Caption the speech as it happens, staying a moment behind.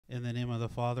In the name of the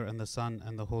Father, and the Son,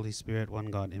 and the Holy Spirit, one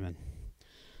God, amen.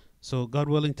 So, God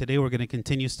willing, today we're going to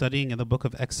continue studying in the book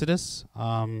of Exodus,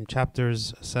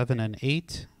 chapters 7 and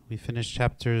 8. We finished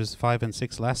chapters 5 and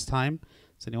 6 last time.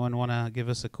 Does anyone want to give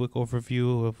us a quick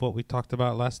overview of what we talked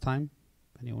about last time?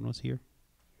 Anyone was here?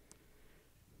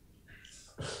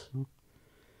 No?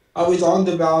 We talked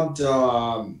about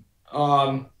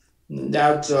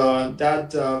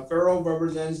that Pharaoh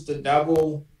represents the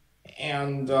devil,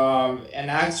 and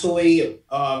actually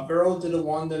Pharaoh didn't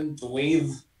want them to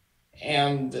leave,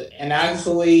 and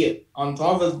actually on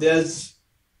top of this,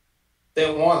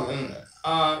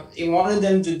 he wanted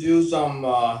them to do some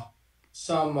work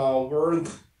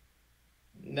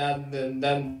and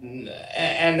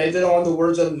they didn't want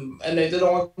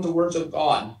the words of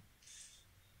God.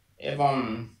 If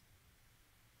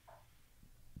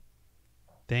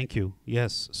Thank you.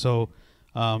 Yes. So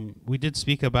we did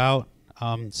speak about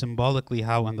symbolically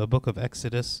how in the book of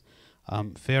Exodus,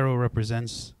 Pharaoh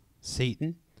represents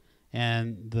Satan,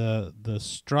 and the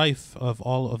strife of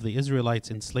all of the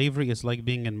Israelites in slavery is like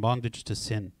being in bondage to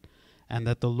sin, and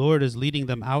that the Lord is leading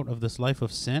them out of this life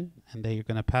of sin, and they are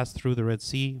going to pass through the Red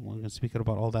Sea. We're going to speak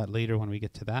about all that later when we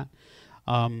get to that.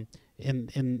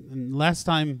 In last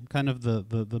time, kind of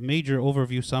the major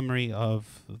overview summary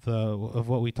of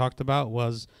what we talked about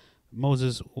was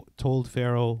Moses told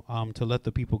Pharaoh to let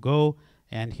the people go,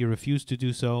 and he refused to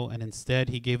do so, and instead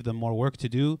he gave them more work to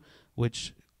do,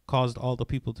 which caused all the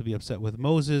people to be upset with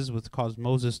Moses, which caused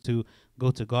Moses to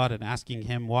go to God and asking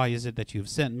him, why is it that you've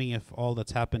sent me if all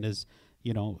that's happened is,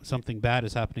 something bad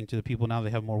is happening to the people now, they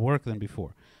have more work than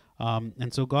before.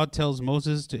 And so God tells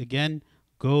Moses to again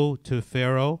go to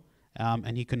Pharaoh,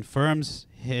 and he confirms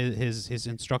his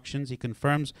instructions. He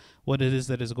confirms what it is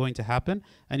that is going to happen,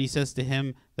 and he says to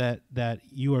him that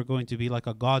you are going to be like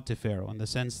a god to Pharaoh, in the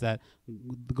sense that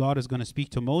God is going to speak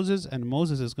to Moses, and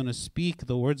Moses is going to speak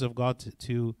the words of God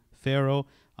to Pharaoh,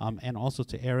 and also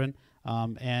to Aaron,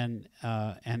 and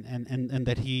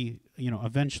that he,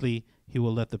 eventually he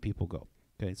will let the people go.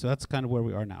 Okay, so that's kind of where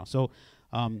we are now. So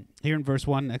here in verse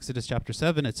 1, Exodus chapter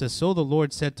 7, it says, "So the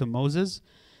Lord said to Moses,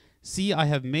 see, I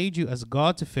have made you as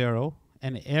God to Pharaoh,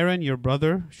 and Aaron your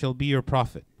brother shall be your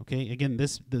prophet." Okay, again,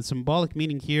 the symbolic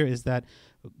meaning here is that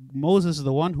Moses is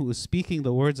the one who is speaking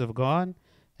the words of God,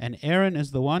 and Aaron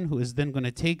is the one who is then going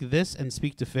to take this and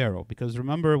speak to Pharaoh. Because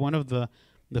remember, one of the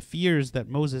fears that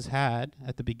Moses had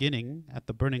at the beginning, at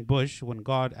the burning bush, when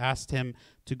God asked him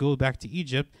to go back to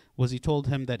Egypt, was he told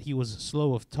him that he was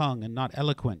slow of tongue and not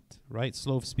eloquent, right?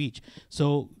 Slow of speech.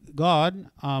 So God,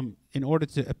 in order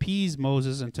to appease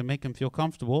Moses and to make him feel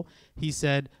comfortable, he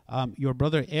said, your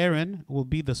brother Aaron will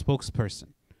be the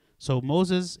spokesperson. So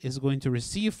Moses is going to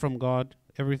receive from God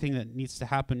everything that needs to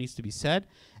happen, needs to be said,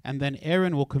 and then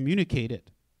Aaron will communicate it,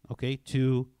 okay,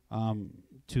 to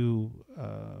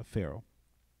Pharaoh.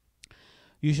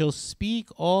 "You shall speak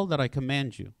all that I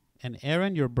command you, and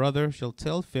Aaron your brother shall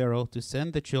tell Pharaoh to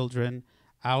send the children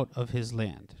out of his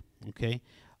land." Okay,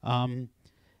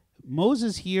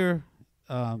 Moses here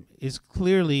is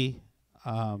clearly,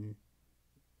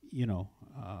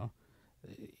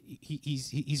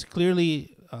 he's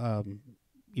clearly,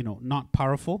 not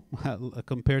powerful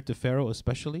compared to Pharaoh,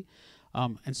 especially,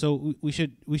 and so we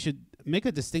should make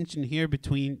a distinction here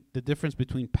between the difference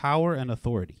between power and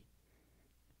authority.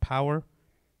 Power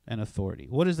and authority.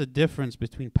 What is the difference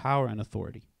between power and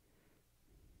authority?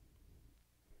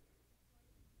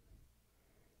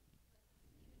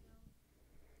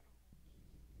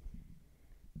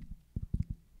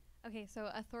 Okay,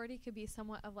 so authority could be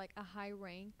somewhat of like a high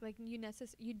rank. Like you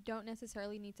don't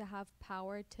necessarily need to have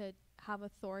power to have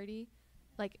authority.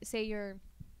 Like say you're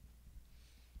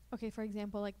okay, for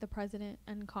example, like the president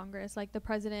and Congress. Like the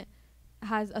president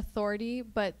has authority,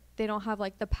 but they don't have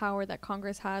like the power that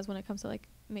Congress has when it comes to like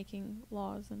making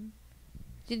laws. And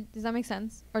does that make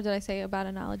sense, or did I say a bad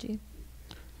analogy?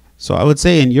 So I would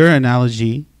say in your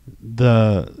analogy,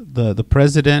 the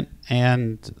president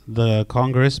and the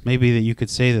Congress, maybe that you could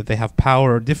say that they have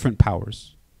power or different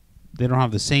powers. They don't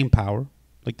have the same power.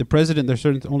 Like the president, there's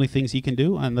certain only things he can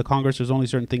do, and the Congress, there's only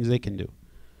certain things they can do.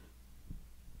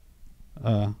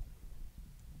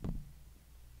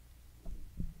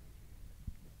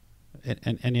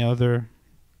 And any other?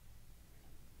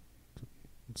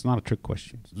 It's not a trick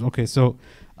question. Okay, so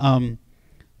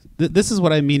this is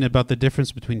what I mean about the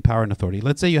difference between power and authority.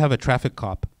 Let's say you have a traffic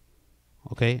cop,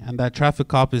 okay, and that traffic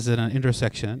cop is in an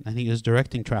intersection and he is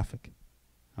directing traffic,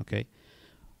 okay.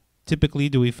 Typically,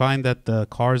 do we find that the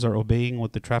cars are obeying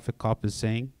what the traffic cop is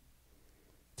saying?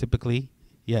 Typically,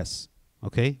 yes.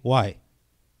 Okay, why?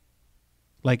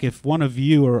 Like if one of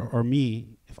you or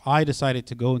me, if I decided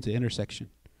to go into the intersection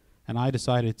and I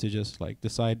decided to just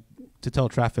decide to tell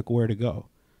traffic where to go,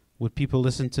 would people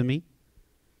listen to me?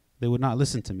 They would not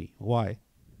listen to me. Why?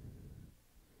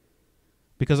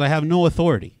 Because I have no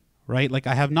authority, right? Like,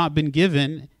 I have not been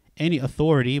given any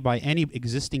authority by any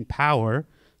existing power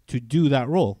to do that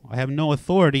role. I have no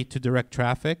authority to direct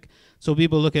traffic. So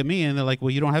people look at me and they're like,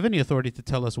 well, you don't have any authority to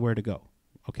tell us where to go.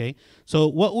 Okay? So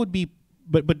what would be,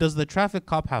 but does the traffic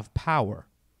cop have power?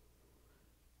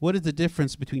 What is the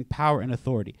difference between power and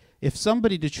authority? If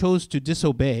somebody chose to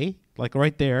disobey, like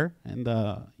right there in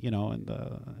the, in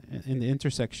the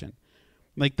intersection,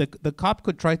 like the cop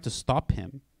could try to stop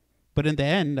him, but in the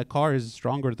end, a car is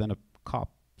stronger than a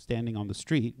cop standing on the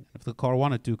street. If the car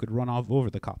wanted to, could run off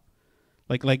over the cop.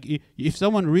 If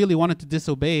someone really wanted to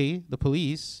disobey the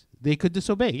police, they could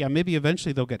disobey. Yeah, maybe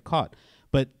eventually they'll get caught.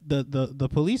 But the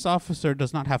police officer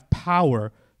does not have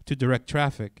power to direct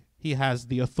traffic. He has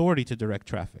the authority to direct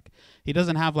traffic. He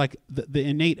doesn't have the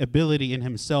innate ability in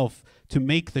himself to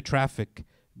make the traffic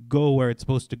go where it's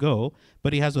supposed to go,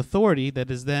 but he has authority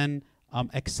that is then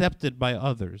accepted by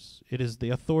others. The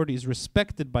authority is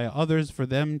respected by others for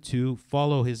them to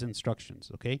follow his instructions,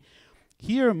 okay?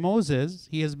 Here, Moses,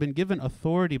 he has been given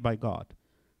authority by God.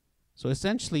 So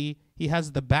essentially, he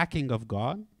has the backing of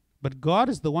God, but God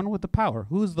is the one with the power.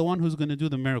 Who is the one who's going to do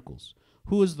the miracles?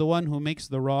 Who is the one who makes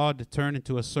the rod turn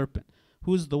into a serpent?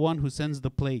 Who is the one who sends the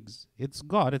plagues? It's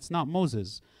God, it's not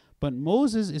Moses. But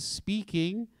Moses is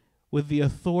speaking with the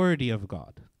authority of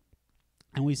God.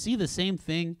 And we see the same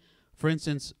thing, for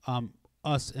instance,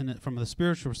 us from the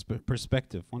spiritual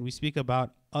perspective, when we speak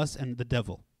about us and the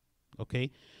devil,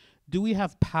 okay? Do we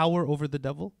have power over the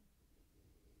devil?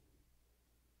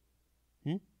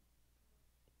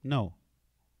 No.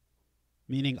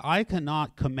 Meaning I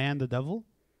cannot command the devil.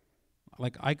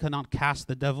 Like, I cannot cast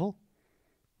the devil,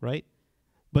 right?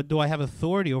 But do I have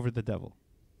authority over the devil?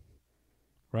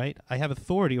 Right? I have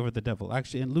authority over the devil.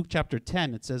 Actually, in Luke chapter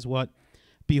 10, it says what?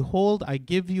 Behold, I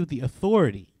give you the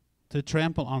authority to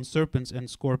trample on serpents and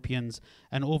scorpions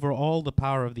and over all the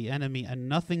power of the enemy, and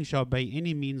nothing shall by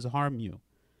any means harm you.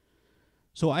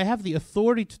 So I have the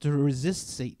authority to resist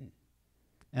Satan.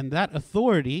 And that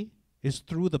authority is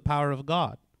through the power of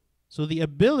God. So the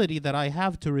ability that I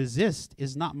have to resist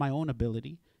is not my own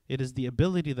ability. It is the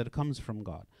ability that comes from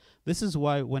God. This is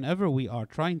why whenever we are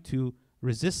trying to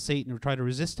resist Satan, or try to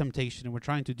resist temptation, and we're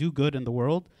trying to do good in the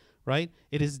world, right?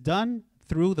 It is done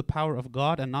through the power of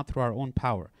God and not through our own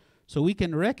power. So we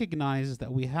can recognize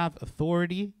that we have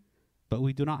authority, but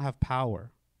we do not have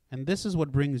power. And this is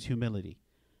what brings humility.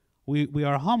 We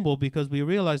are humble because we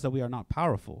realize that we are not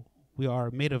powerful. We are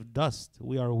made of dust.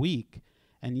 We are weak.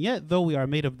 And yet, though we are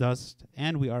made of dust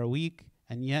and we are weak,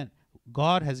 and yet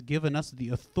God has given us the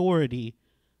authority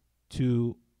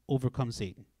to overcome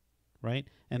Satan, right?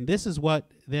 And this is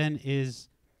what then is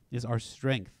our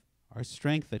strength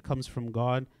that comes from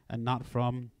God and not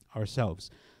from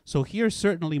ourselves. So here,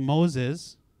 certainly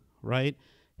Moses, right,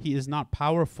 he is not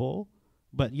powerful,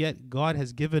 but yet God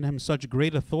has given him such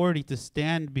great authority to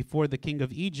stand before the king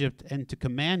of Egypt and to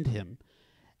command him.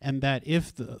 And that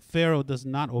if the Pharaoh does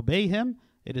not obey him,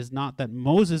 it is not that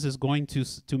Moses is going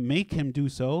to make him do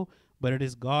so, but it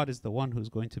is God is the one who's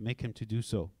going to make him to do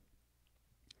so.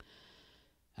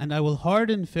 And I will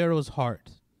harden Pharaoh's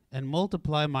heart and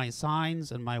multiply my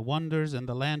signs and my wonders in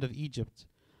the land of Egypt.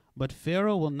 But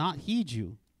Pharaoh will not heed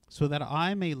you, so that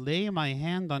I may lay my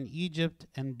hand on Egypt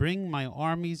and bring my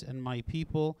armies and my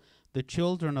people, the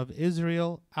children of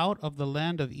Israel, out of the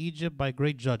land of Egypt by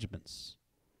great judgments.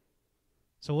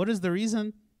 So what is the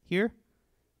reason here?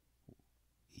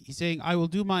 He's saying, I will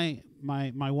do my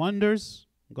wonders.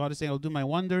 God is saying, I'll do my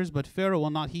wonders, but Pharaoh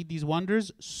will not heed these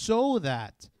wonders, so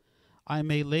that I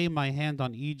may lay my hand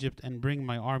on Egypt and bring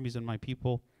my armies and my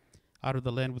people out of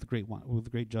the land with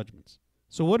great judgments.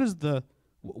 So what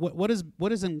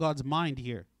is in God's mind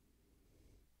here?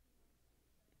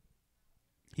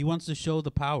 He wants to show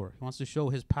the power. He wants to show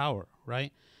his power,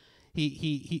 right?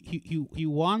 He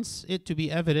wants it to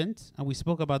be evident, and we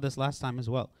spoke about this last time as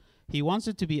well. He wants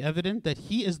it to be evident that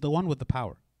he is the one with the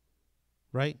power,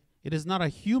 right? It is not a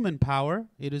human power.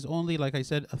 It is only, like I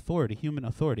said, authority, human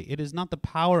authority. It is not the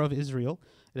power of Israel.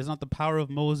 It is not the power of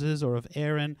Moses or of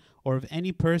Aaron or of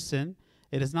any person.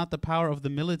 It is not the power of the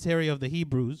military of the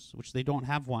Hebrews, which they don't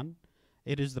have one.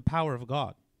 It is the power of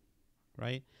God,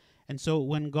 right? And so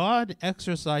when God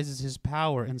exercises his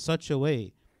power in such a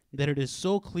way that it is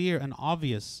so clear and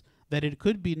obvious that it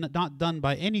could be not done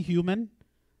by any human,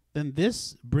 then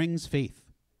this brings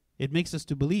faith. It makes us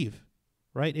to believe,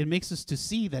 right? It makes us to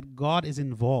see that God is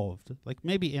involved. Like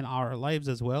maybe in our lives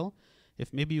as well,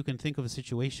 if maybe you can think of a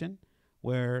situation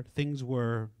where things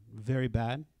were very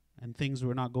bad and things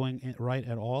were not going right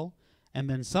at all. And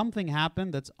then something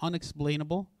happened that's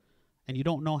unexplainable, and you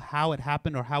don't know how it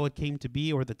happened or how it came to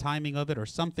be or the timing of it or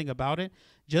something about it,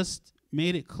 just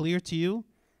made it clear to you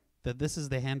that this is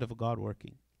the hand of God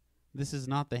working. This is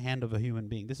not the hand of a human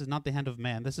being. This is not the hand of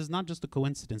man. This is not just a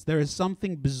coincidence. There is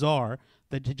something bizarre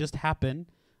that just happened,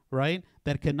 right,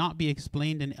 that cannot be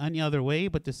explained in any other way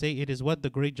but to say it is what the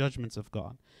great judgments of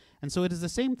God. And so it is the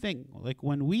same thing. Like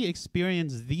when we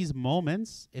experience these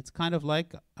moments, it's kind of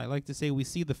like, I like to say, we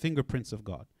see the fingerprints of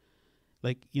God.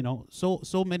 Like, so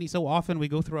often we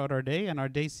go throughout our day and our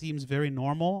day seems very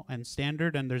normal and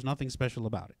standard and there's nothing special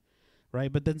about it,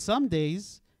 right? But then some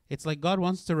days, it's like God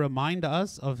wants to remind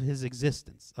us of his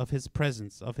existence, of his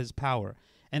presence, of his power.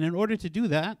 And in order to do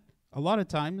that, a lot of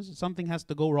times something has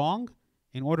to go wrong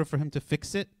in order for him to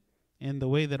fix it in the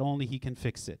way that only he can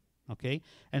fix it, okay?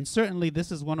 And certainly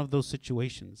this is one of those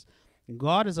situations.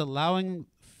 God is allowing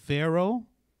Pharaoh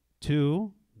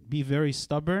to be very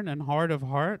stubborn and hard of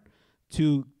heart,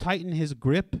 to tighten his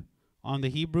grip on the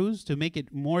Hebrews, to make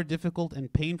it more difficult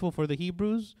and painful for the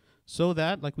Hebrews, so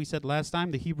that, like we said last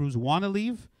time, the Hebrews want to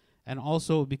leave, and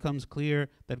also it becomes clear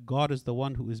that God is the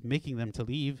one who is making them to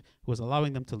leave, who is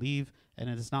allowing them to leave, and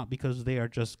it is not because they are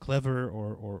just clever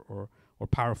or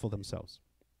powerful themselves.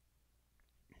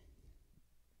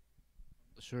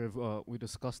 Sure, if we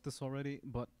discussed this already,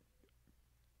 but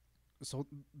so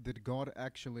did God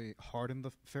actually harden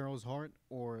the Pharaoh's heart,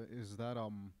 or is that a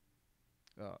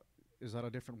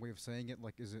different way of saying it?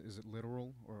 Like, is it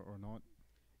literal or not?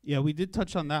 Yeah, we did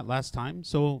touch on that last time.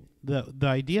 So the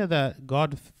idea that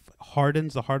God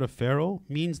hardens the heart of Pharaoh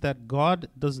means that God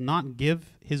does not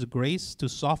give his grace to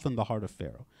soften the heart of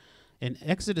Pharaoh. In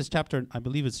Exodus chapter, I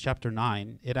believe it's chapter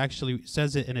 9, it actually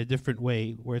says it in a different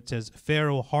way where it says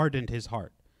Pharaoh hardened his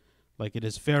heart. Like it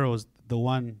is Pharaoh's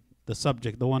the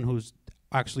subject, the one who's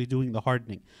actually doing the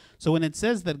hardening. So when it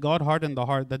says that God hardened the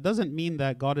heart, that doesn't mean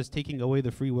that God is taking away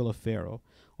the free will of Pharaoh,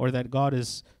 or that God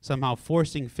is somehow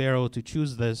forcing Pharaoh to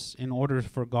choose this in order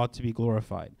for God to be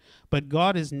glorified. But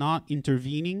God is not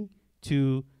intervening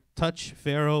to touch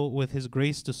Pharaoh with his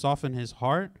grace to soften his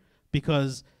heart,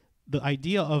 because the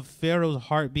idea of Pharaoh's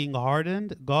heart being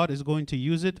hardened, God is going to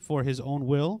use it for his own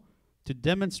will to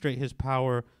demonstrate his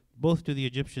power both to the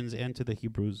Egyptians and to the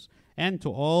Hebrews and to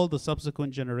all the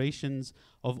subsequent generations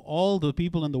of all the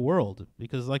people in the world.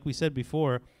 Because like we said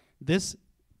before, this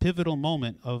pivotal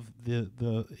moment of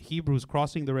the Hebrews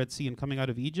crossing the Red Sea and coming out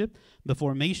of Egypt, the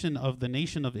formation of the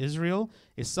nation of Israel,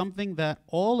 is something that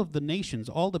all of the nations,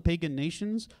 all the pagan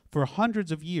nations, for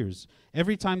hundreds of years,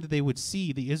 every time that they would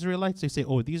see the Israelites, they say,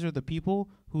 oh, these are the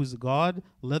people whose God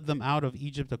led them out of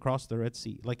Egypt across the Red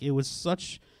Sea. Like it was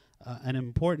such an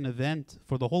important event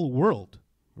for the whole world,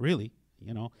 really,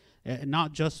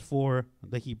 not just for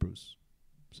the Hebrews.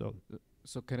 So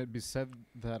can it be said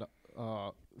that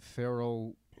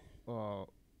Pharaoh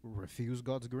refused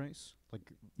God's grace?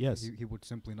 Like, yes, he would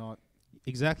simply not.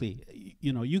 Exactly.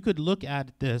 You could look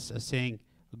at this as saying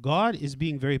God is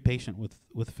being very patient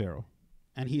with Pharaoh,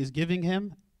 and he is giving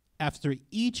him, after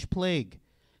each plague,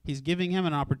 he's giving him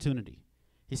an opportunity.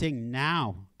 He's saying,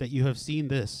 now that you have seen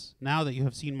this, now that you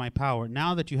have seen my power,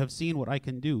 now that you have seen what I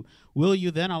can do, will you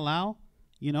then allow,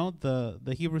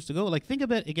 the Hebrews to go? Like, think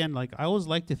of it again, like I always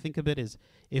like to think of it as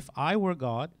if I were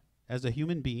God as a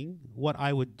human being, what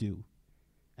I would do.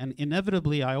 And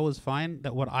inevitably, I always find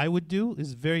that what I would do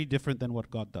is very different than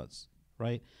what God does,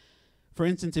 right? For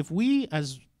instance, if we,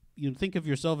 as think of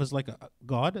yourself as like a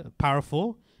God,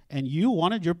 powerful, and you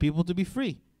wanted your people to be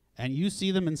free, and you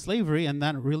see them in slavery, and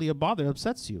that really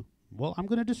upsets you. Well, I'm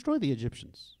going to destroy the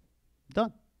Egyptians.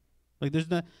 Done. Like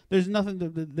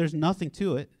there's nothing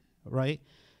to it, right?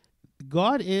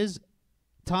 God is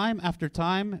time after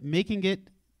time making it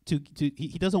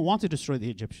he doesn't want to destroy the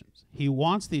Egyptians. He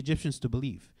wants the Egyptians to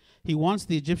believe. He wants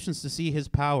the Egyptians to see his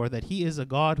power, that he is a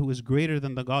God who is greater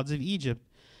than the gods of Egypt,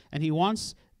 and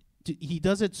he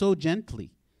does it so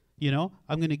gently. I'm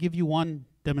going to give you one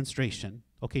demonstration.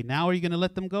 Okay, now are you going to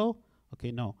let them go?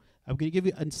 Okay, no. I'm going to give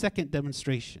you a second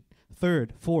demonstration.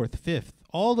 Third, fourth, fifth,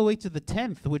 all the way to the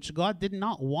 10th, which God did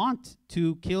not want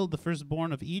to kill the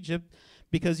firstborn of Egypt,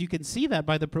 because you can see that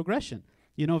by the progression.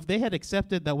 If they had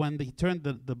accepted that when they turned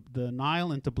the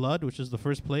Nile into blood, which is the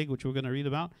first plague, which we're going to read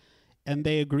about, and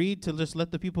they agreed to just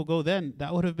let the people go, then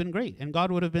that would have been great. And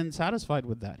God would have been satisfied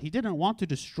with that. He didn't want to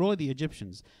destroy the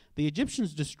Egyptians. The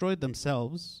Egyptians destroyed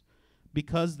themselves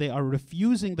because they are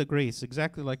refusing the grace,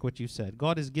 exactly like what you said.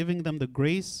 God is giving them the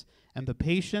grace and the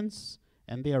patience,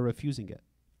 and they are refusing it.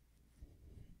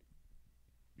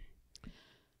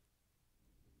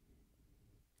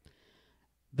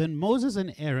 Then Moses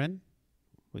and Aaron,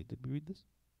 wait, did we read this?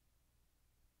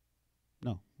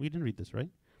 No, we didn't read this, right?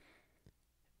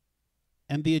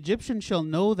 And the Egyptians shall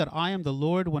know that I am the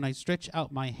Lord when I stretch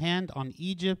out my hand on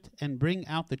Egypt and bring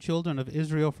out the children of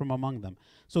Israel from among them.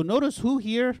 So notice who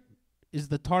here is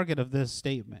the target of this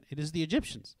statement. It is the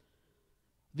Egyptians.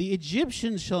 The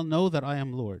Egyptians shall know that I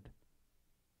am Lord.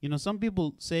 You know, some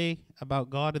people say about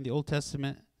God in the Old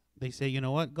Testament, they say, you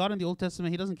know what? God in the Old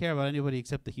Testament, he doesn't care about anybody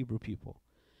except the Hebrew people.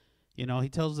 You know, he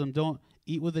tells them, don't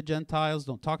eat with the Gentiles,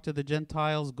 don't talk to the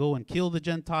Gentiles, go and kill the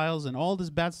Gentiles, and all this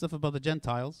bad stuff about the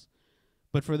Gentiles.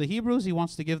 But for the Hebrews, he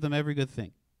wants to give them every good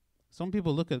thing. Some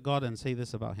people look at God and say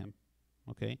this about him,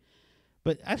 okay?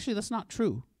 But actually, that's not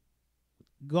true.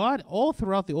 God, all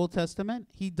throughout the Old Testament,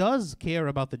 he does care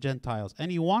about the Gentiles,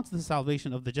 and he wants the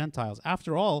salvation of the Gentiles.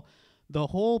 After all, the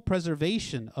whole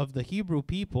preservation of the Hebrew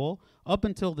people up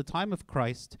until the time of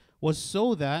Christ was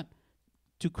so that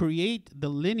to create the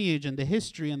lineage and the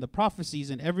history and the prophecies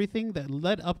and everything that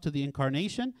led up to the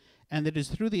incarnation, and it is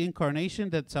through the incarnation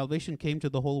that salvation came to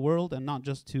the whole world and not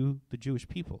just to the Jewish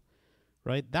people,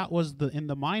 right? That was in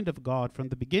the mind of God from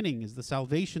the beginning, is the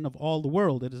salvation of all the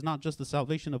world. It is not just the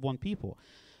salvation of one people.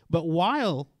 But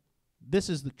while this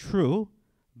is the true,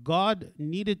 God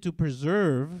needed to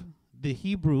preserve the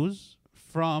Hebrews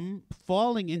from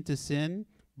falling into sin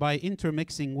by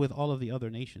intermixing with all of the other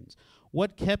nations.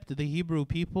 What kept the Hebrew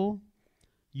people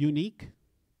unique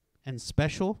and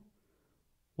special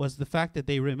was the fact that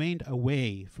they remained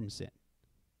away from sin.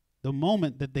 The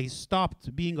moment that they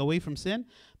stopped being away from sin,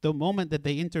 the moment that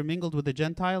they intermingled with the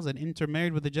Gentiles and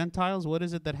intermarried with the Gentiles, what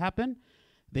is it that happened?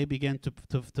 They began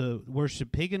to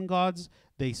worship pagan gods.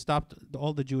 They stopped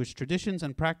all the Jewish traditions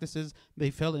and practices.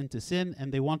 They fell into sin,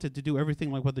 and they wanted to do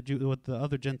everything like what the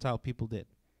other Gentile people did.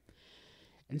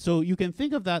 And so you can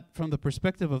think of that from the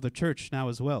perspective of the church now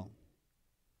as well,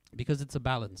 because it's a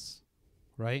balance,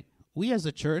 right? We as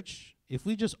a church, if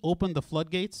we just open the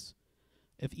floodgates,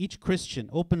 if each Christian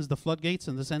opens the floodgates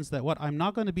in the sense that I'm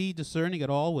not going to be discerning at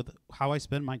all with how I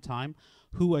spend my time,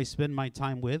 who I spend my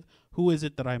time with, who is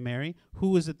it that I marry,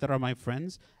 who is it that are my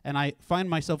friends, and I find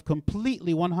myself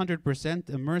completely 100%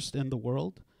 immersed in the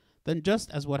world, then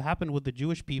just as what happened with the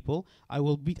Jewish people, I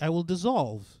will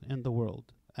dissolve in the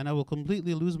world, and I will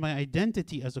completely lose my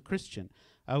identity as a Christian.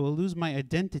 I will lose my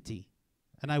identity,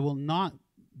 and I will not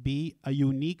be a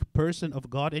unique person of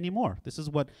God anymore. This is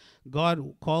what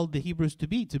God called the Hebrews to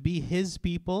be his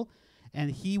people,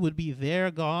 and he would be their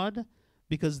God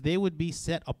because they would be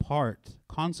set apart,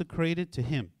 consecrated to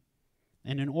him.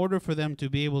 And in order for them to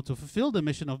be able to fulfill the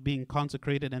mission of being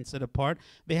consecrated and set apart,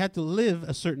 they had to live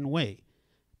a certain way.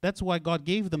 That's why God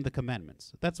gave them the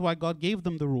commandments. That's why God gave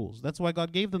them the rules. That's why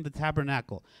God gave them the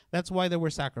tabernacle. That's why there were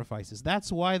sacrifices.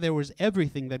 That's why there was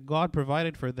everything that God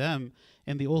provided for them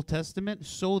in the Old Testament,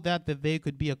 so that they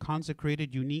could be a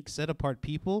consecrated, unique, set-apart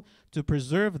people to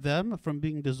preserve them from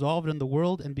being dissolved in the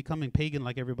world and becoming pagan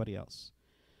like everybody else.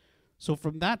 So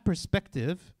from that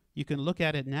perspective, you can look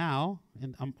at it now,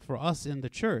 and for us in the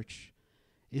church,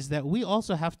 is that we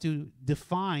also have to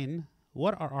define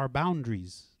what are our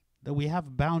boundaries. That we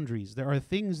have boundaries. There are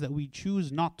things that we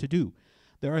choose not to do.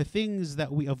 There are things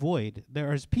that we avoid.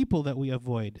 There is people that we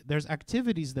avoid. There's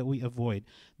activities that we avoid.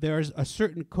 There's a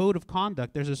certain code of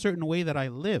conduct. There's a certain way that I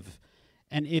live.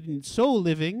 And in so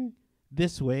living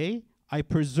this way, I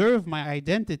preserve my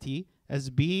identity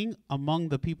as being among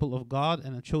the people of God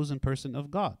and a chosen person of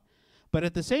God. But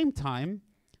at the same time,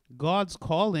 God's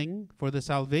calling for the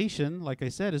salvation, like I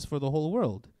said, is for the whole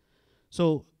world.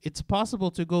 So it's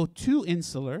possible to go too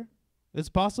insular. It's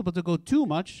possible to go too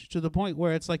much to the point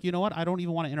where it's like, you know what, I don't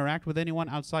even want to interact with anyone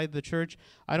outside the church.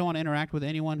 I don't want to interact with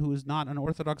anyone who is not an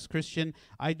Orthodox Christian.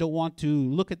 I don't want to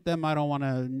look at them. I don't want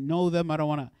to know them. I don't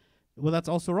want to. Well, that's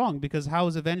also wrong, because how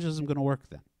is evangelism going to work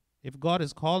then? If God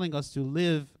is calling us to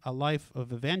live a life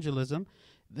of evangelism,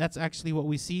 that's actually what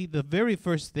we see. The very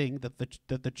first thing that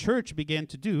the church began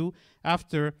to do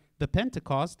after the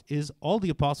Pentecost is all the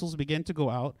apostles began to go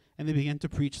out and they began to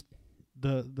preach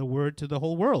the word to the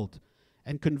whole world,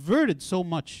 and converted so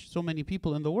many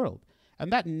people in the world.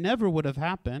 And that never would have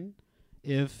happened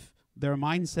if their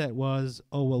mindset was,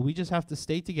 oh, well, we just have to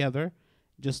stay together,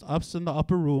 just us in the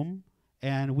upper room,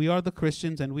 and we are the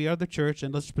Christians and we are the church,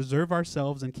 and let's preserve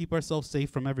ourselves and keep ourselves safe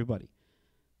from everybody.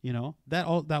 You know, that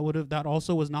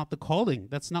also was not the calling.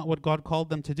 That's not what God called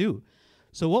them to do.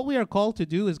 So what we are called to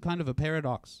do is kind of a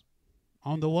paradox.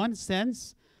 On the one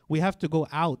sense, we have to go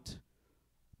out,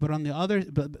 but on the other,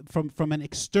 but from an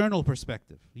external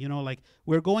perspective, you know, like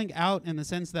we're going out in the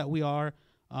sense that we are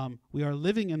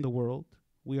living in the world,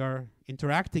 we are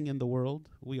interacting in the world,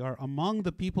 we are among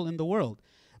the people in the world,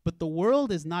 but the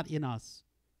world is not in us.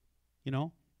 You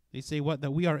know, they say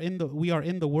that we are in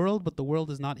the world, but the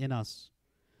world is not in us.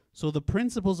 So the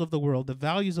principles of the world, the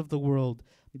values of the world,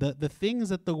 the things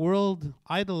that the world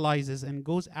idolizes and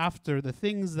goes after, the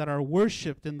things that are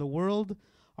worshipped in the world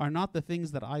are not the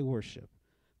things that I worship.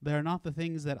 They're not the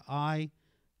things that I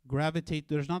gravitate,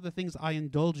 there's not the things I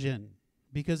indulge in.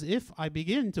 Because if I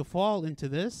begin to fall into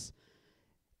this,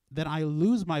 then I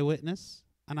lose my witness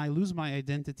and I lose my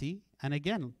identity. And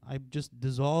again, I just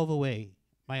dissolve away.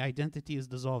 My identity is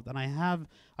dissolved. And I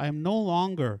am no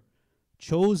longer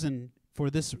chosen for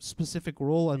this specific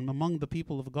role and among the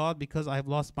people of God because I have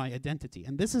lost my identity.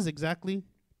 And this is exactly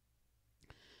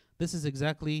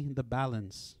the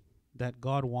balance that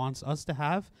God wants us to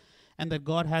have and that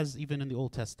God has even in the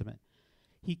Old Testament.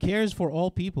 He cares for all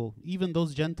people, even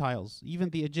those Gentiles, even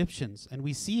the Egyptians, and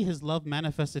we see his love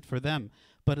manifested for them.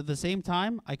 But at the same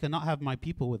time, I cannot have my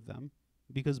people with them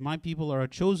because my people are a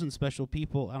chosen special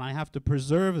people and I have to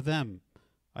preserve them.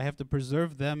 I have to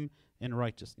preserve them in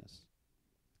righteousness.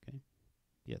 Okay?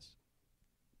 Yes.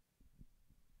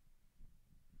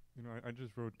 You know, I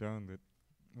just wrote down that,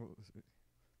 well, it's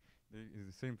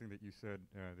the same thing that you said,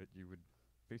 that you would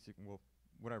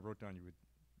what I wrote down you would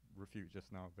refute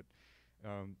just now, but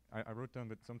I wrote down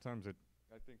that sometimes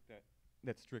I think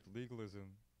that strict legalism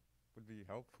would be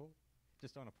helpful,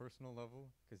 just on a personal level,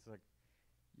 because like,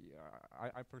 yeah,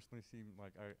 I personally seem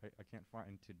like I can't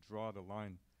find to draw the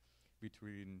line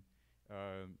between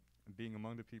being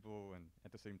among the people and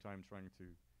at the same time trying to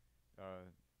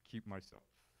keep myself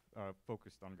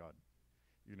focused on God.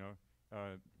 You know,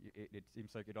 it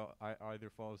seems like I either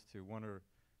falls to one or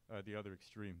the other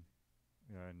extreme,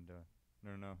 and I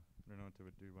don't know what to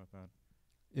do about that.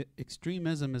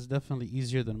 Extremism is definitely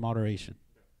easier than moderation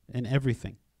in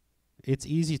everything. It's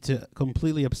easy to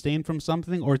completely abstain from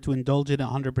something or to indulge in it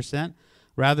 100%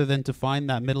 rather than to find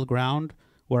that middle ground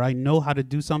where I know how to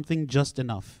do something just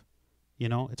enough. You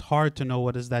know, it's hard to know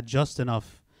what is that just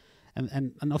enough.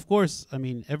 And of course, I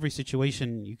mean, every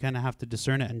situation, you kind of have to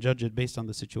discern it and judge it based on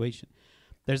the situation.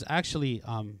 There's actually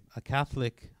a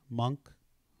Catholic monk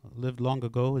lived long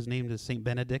ago. His name is Saint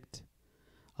Benedict.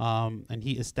 And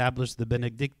he established the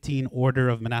Benedictine order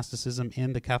of monasticism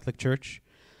in the Catholic Church.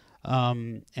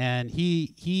 And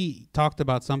he talked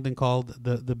about something called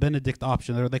the Benedict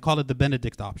option, or they call it the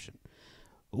Benedict option.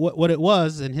 What it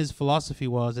was, and his philosophy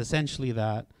was essentially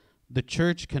that the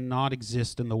church cannot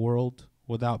exist in the world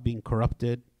without being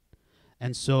corrupted.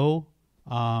 And so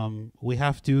we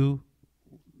have to,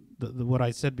 what I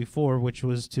said before, which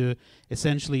was to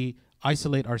essentially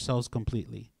isolate ourselves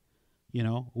completely. You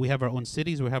know, we have our own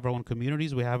cities, we have our own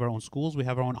communities, we have our own schools, we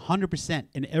have our own 100%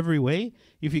 in every way.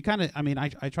 If you kind of, I mean,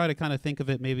 I try to kind of think of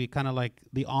it maybe kind of like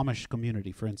the Amish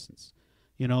community, for instance.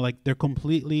 You know, like they're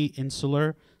completely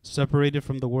insular, separated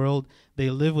from the world. They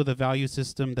live with a value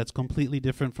system that's completely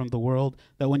different from the world,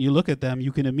 that when you look at them,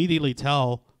 you can immediately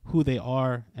tell who they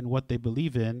are and what they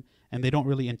believe in, and they don't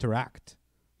really interact,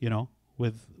 you know,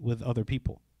 with other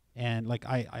people. And like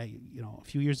I you know, a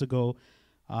few years ago,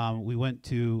 we went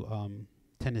to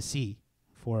Tennessee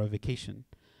for a vacation,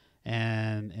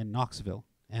 and in Knoxville,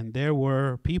 and there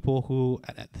were people who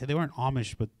they weren't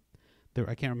Amish, but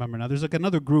I can't remember now. There's like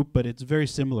another group, but it's very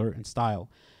similar in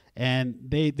style, and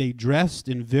they dressed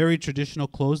in very traditional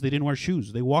clothes. They didn't wear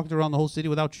shoes. They walked around the whole city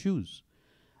without shoes,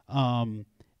 and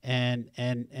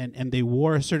they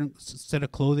wore a certain set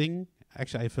of clothing.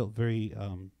 Actually, I felt very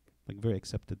very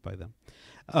accepted by them.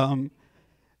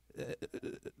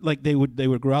 Like they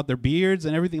would grow out their beards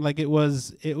and everything. Like it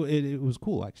was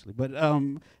cool actually. But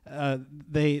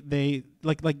they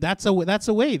like that's a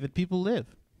way that people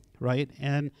live, right?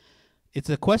 And it's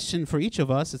a question for each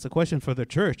of us. It's a question for the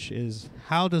church: is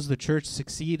how does the church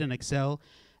succeed and excel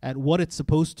at what it's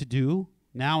supposed to do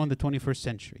now in the 21st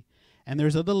century? And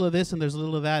there's a little of this and there's a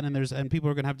little of that, and people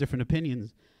are going to have different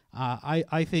opinions.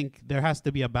 I think there has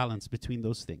to be a balance between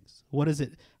those things. What is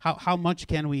it? How much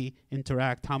can we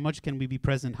interact? How much can we be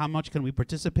present? How much can we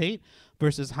participate?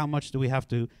 Versus how much do we have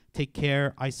to take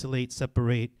care, isolate,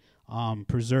 separate,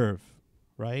 preserve,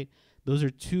 right? Those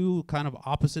are two kind of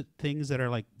opposite things that are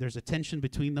like, there's a tension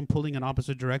between them pulling in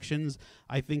opposite directions.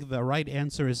 I think the right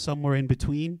answer is somewhere in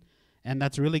between. And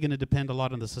that's really going to depend a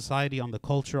lot on the society, on the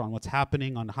culture, on what's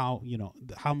happening, on how, you know,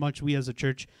 how much we as a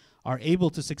church are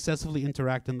able to successfully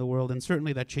interact in the world. And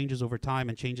certainly that changes over time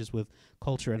and changes with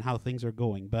culture and how things are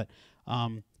going. But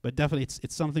definitely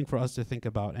it's something for us to think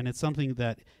about. And it's something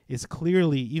that is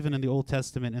clearly, even in the Old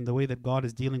Testament, in the way that God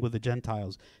is dealing with the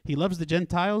Gentiles. He loves the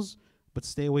Gentiles, but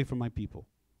stay away from my people,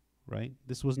 right?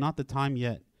 This was not the time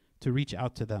yet to reach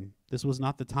out to them. This was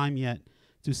not the time yet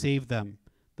to save them.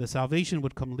 The salvation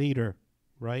would come later,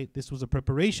 right? This was a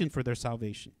preparation for their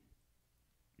salvation.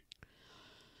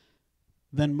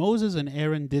 Then Moses and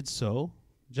Aaron did so.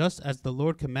 just as the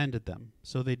Lord commanded them.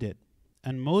 So they did.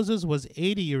 And Moses was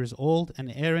 80 years old,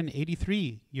 and Aaron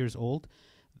 83 years old,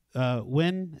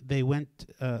 when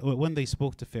they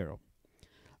spoke to Pharaoh.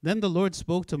 Then the Lord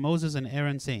spoke to Moses and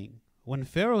Aaron, saying, when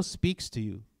Pharaoh speaks to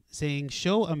you, saying,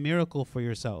 show a miracle for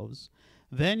yourselves,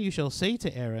 then you shall say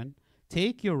to Aaron,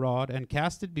 take your rod and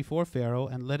cast it before Pharaoh,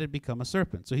 and let it become a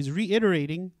serpent. So he's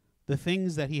reiterating the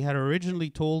things that he had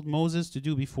originally told Moses to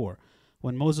do before.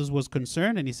 When Moses was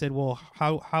concerned and he said, well,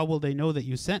 how will they know that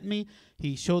you sent me?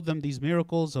 He showed them these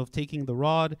miracles of taking the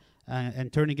rod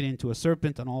and turning it into a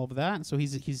serpent and all of that. And so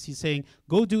he's saying,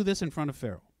 go do this in front of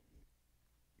Pharaoh.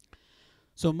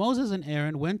 So Moses and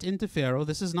Aaron went into Pharaoh.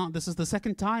 This is the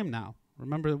second time now.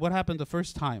 Remember what happened the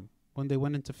first time when they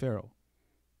went into Pharaoh.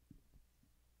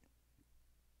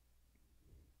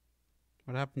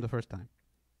 What happened the first time?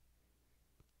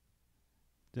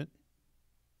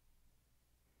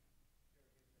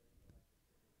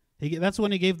 That's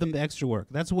when he gave them the extra work.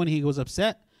 That's when he was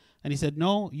upset and he said,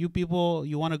 no, you people,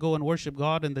 you want to go and worship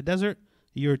God in the desert?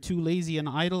 You're too lazy and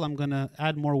idle. I'm going to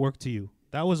add more work to you.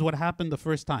 That was what happened the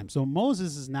first time. So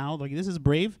Moses is now, like, this is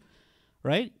brave,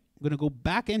 right? I'm going to go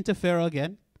back into Pharaoh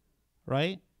again,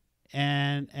 right?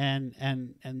 And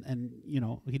you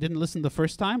know, he didn't listen the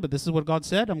first time, but this is what God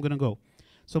said, I'm going to go.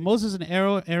 So Moses and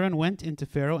Aaron went into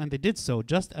Pharaoh, and they did so,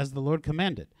 just as the Lord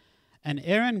commanded. And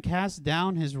Aaron cast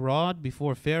down his rod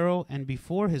before Pharaoh and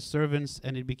before his servants,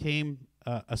 and it became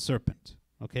a serpent.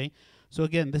 Okay? So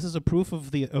again, this is a proof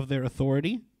of their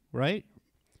authority, right?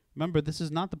 Remember, this is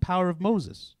not the power of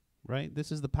Moses, right?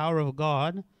 This is the power of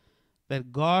God,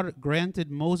 that God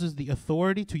granted Moses the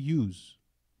authority to use.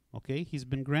 Okay? He's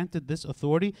been granted this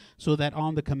authority so that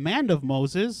on the command of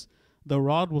Moses, the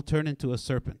rod will turn into a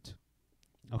serpent.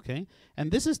 Okay?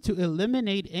 And this is to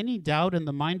eliminate any doubt in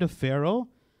the mind of Pharaoh,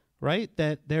 right,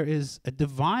 that there is a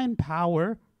divine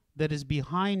power that is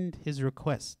behind his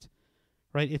request,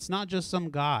 right? It's not just some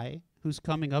guy who's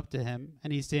coming up to him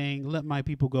and he's saying, let my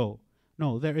people go.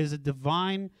 No, there is a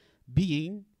divine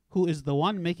being who is the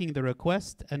one making the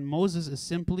request, and Moses is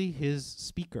simply his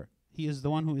speaker. He is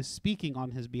the one who is speaking on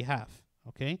his behalf,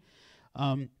 okay?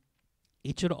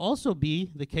 It should also be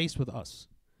the case with us,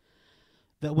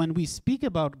 that when we speak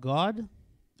about God,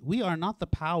 we are not the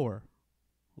power.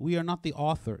 We are not the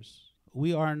authors.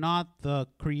 We are not the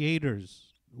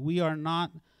creators. We are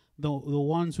not the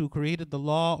ones who created the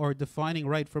law or defining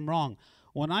right from wrong.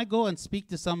 When I go and speak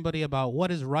to somebody about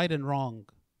what is right and wrong,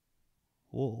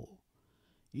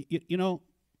 you know,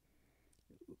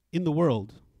 in the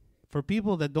world, for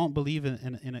people that don't believe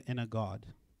in a God,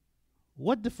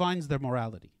 what defines their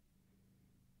morality?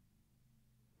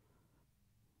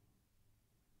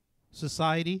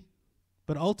 Society,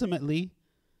 but ultimately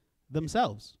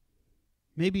themselves.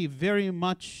 Maybe very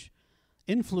much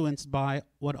influenced by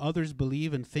what others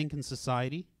believe and think in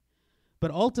society,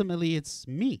 but ultimately it's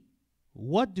me.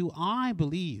 What do I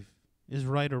believe is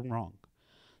right or wrong?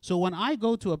 So when I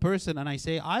go to a person and I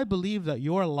say, I believe that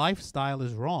your lifestyle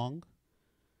is wrong,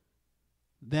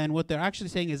 then what they're actually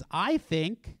saying is, I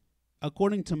think,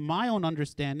 according to my own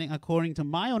understanding, according to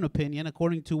my own opinion,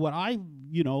 according to what I,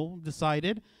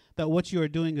 decided, that what you are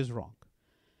doing is wrong.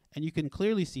 And you can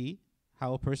clearly see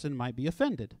how a person might be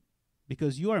offended,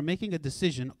 because you are making a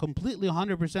decision completely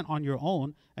 100% on your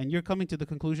own, and you're coming to the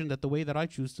conclusion that the way that I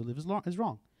choose to live is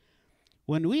wrong.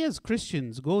 When we as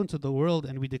Christians go into the world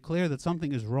and we declare that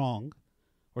something is wrong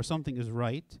or something is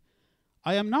right,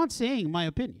 I am not saying my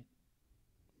opinion.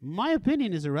 My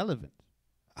opinion is irrelevant.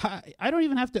 I don't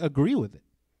even have to agree with it.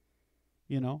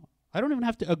 I don't even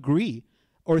have to agree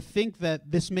or think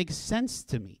that this makes sense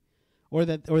to me, or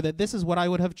that this is what I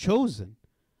would have chosen.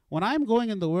 When I'm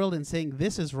going in the world and saying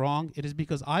this is wrong, it is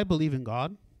because I believe in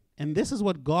God, and this is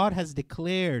what God has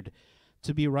declared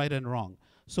to be right and wrong.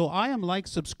 So I am like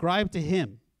subscribed to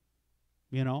him.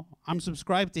 I'm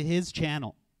subscribed to his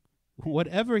channel.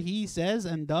 Whatever he says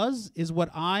and does is what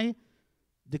I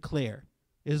declare,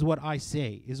 is what I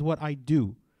say, is what I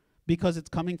do, because it's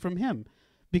coming from him.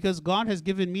 Because God has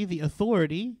given me the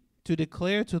authority to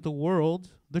declare to the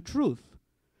world the truth.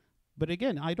 But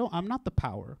again, I'm not the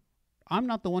power. I'm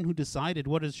not the one who decided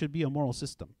what should be a moral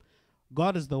system.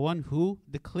 God is the one who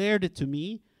declared it to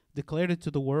me, declared it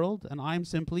to the world, and I'm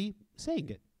simply saying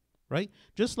it, right?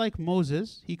 Just like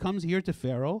Moses, he comes here to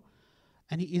Pharaoh,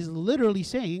 and he is literally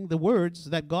saying the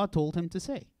words that God told him to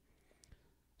say.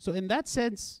 So in that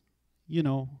sense,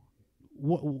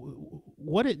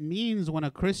 what it means when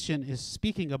a Christian is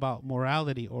speaking about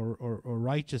morality or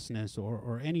righteousness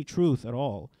or any truth at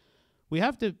all, we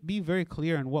have to be very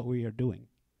clear in what we are doing.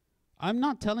 I'm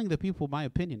not telling the people my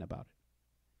opinion about it.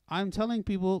 I'm telling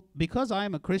people, because I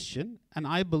am a Christian and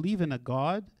I believe in a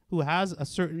God who has a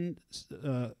certain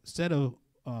set of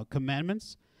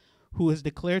commandments, who has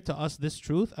declared to us this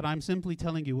truth, and I'm simply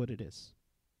telling you what it is.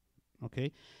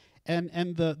 Okay?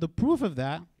 And the proof of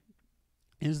that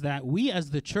is that we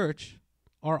as the church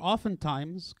are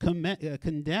oftentimes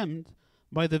condemned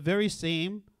by the very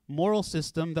same moral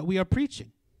system that we are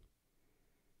preaching.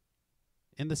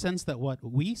 In the sense that what?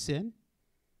 We sin.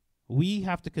 We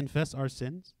have to confess our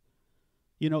sins.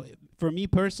 You know, for me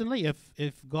personally,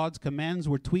 if God's commands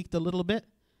were tweaked a little bit,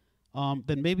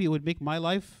 then maybe it would make my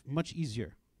life much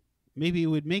easier. Maybe it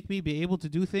would make me be able to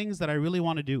do things that I really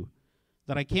want to do,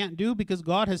 that I can't do because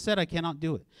God has said I cannot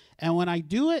do it. And when I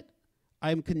do it,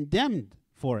 I'm condemned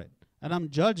for it, and I'm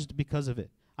judged because of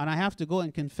it. And I have to go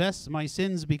and confess my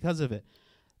sins because of it.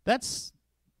 That's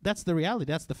the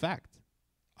reality. That's the fact.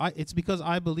 It's because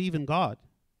I believe in God.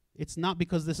 It's not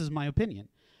because this is my opinion.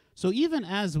 So even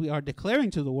as we are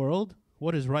declaring to the world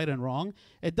what is right and wrong,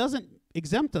 it doesn't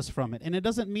exempt us from it. And it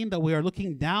doesn't mean that we are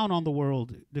looking down on the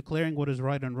world declaring what is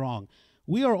right and wrong.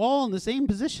 We are all in the same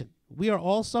position. We are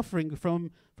all suffering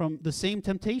from the same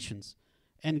temptations.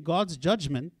 And God's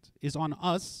judgment is on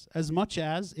us as much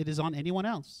as it is on anyone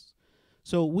else.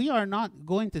 So we are not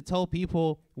going to tell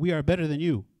people we are better than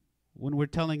you when we're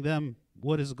telling them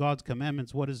what is God's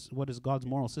commandments, what is God's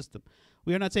moral system.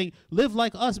 We are not saying, live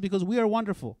like us because we are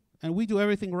wonderful and we do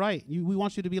everything right. We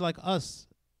want you to be like us,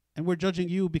 and we're judging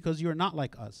you because you're not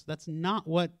like us. That's not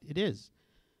what it is.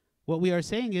 What we are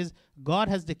saying is God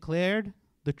has declared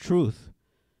the truth,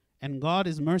 and God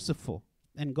is merciful,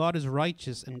 and God is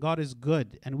righteous, and God is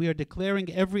good. And we are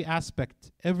declaring every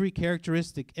aspect, every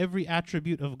characteristic, every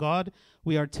attribute of God.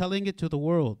 We are telling it to the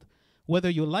world. Whether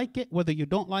you like it, whether you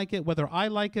don't like it, whether I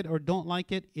like it or don't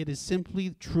like it, it is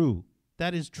simply true.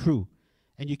 That is true.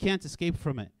 And you can't escape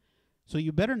from it. So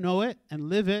you better know it and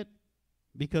live it,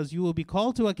 because you will be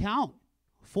called to account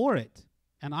for it.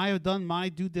 And I have done my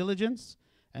due diligence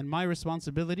and my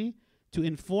responsibility to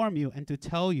inform you and to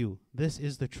tell you this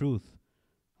is the truth.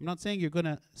 I'm not saying you're going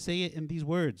to say it in these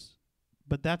words,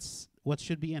 but that's what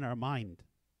should be in our mind,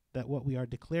 that what we are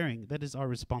declaring, that is our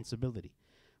responsibility.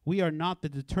 We are not the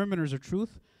determiners of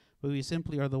truth, but we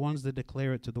simply are the ones that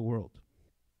declare it to the world.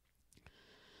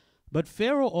 But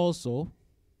Pharaoh also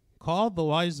called the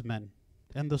wise men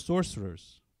and the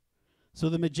sorcerers. So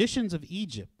the magicians of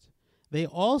Egypt, they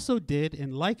also did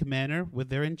in like manner with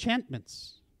their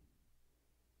enchantments.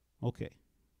 Okay,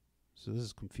 so this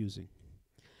is confusing.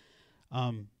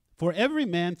 For every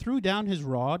man threw down his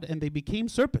rod, and they became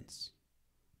serpents.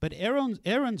 But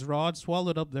Aaron's rod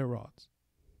swallowed up their rods.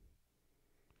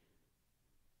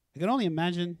 I can only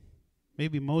imagine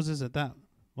maybe Moses at that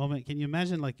moment. Can you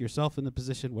imagine like yourself in the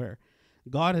position where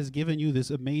God has given you this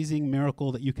amazing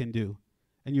miracle that you can do,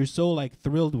 and you're so like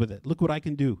thrilled with it? Look what I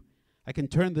can do. I can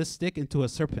turn this stick into a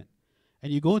serpent.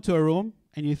 And you go into a room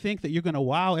and you think that you're going to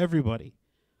wow everybody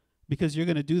because you're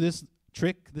going to do this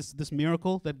trick, this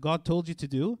miracle that God told you to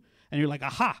do. And you're like,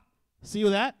 aha, see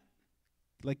that?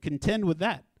 Like contend with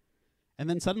that. And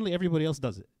then suddenly everybody else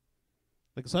does it.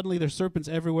 Like suddenly there's serpents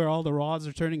everywhere. All the rods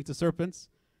are turning into serpents.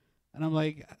 And I'm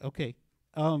like, okay.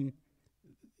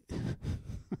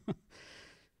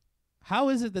 How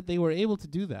is it that they were able to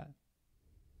do that?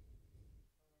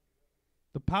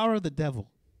 The power of the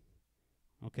devil.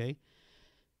 Okay?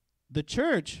 The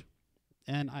church,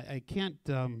 and I can't,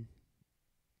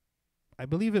 I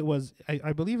believe it was,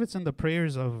 I believe it's in the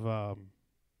prayers of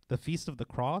the Feast of the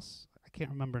Cross. I can't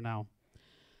remember now.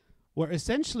 Where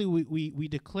essentially we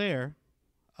declare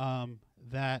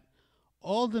that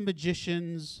all the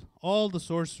magicians, all the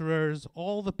sorcerers,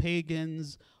 all the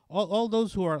pagans, all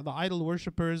those who are the idol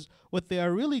worshippers, what they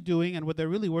are really doing and what they're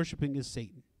really worshiping is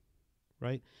Satan,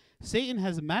 right? Satan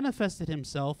has manifested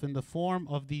himself in the form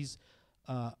of these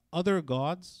other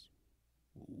gods,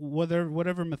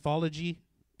 whatever mythology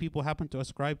people happen to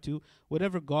ascribe to,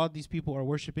 whatever god these people are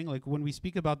worshiping. Like when we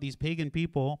speak about these pagan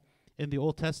people in the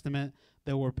Old Testament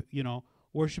that were,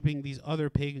 worshiping these other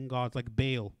pagan gods like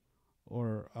Baal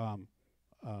or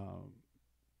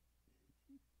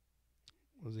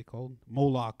what is he called?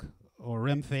 Moloch or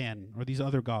Remphan or these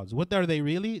other gods. What are they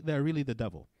really? They're really the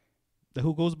devil,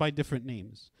 who goes by different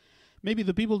names. Maybe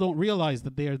the people don't realize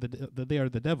that they are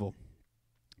the devil,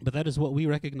 but that is what we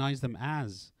recognize them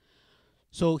as.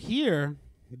 So here,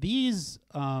 these,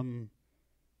 in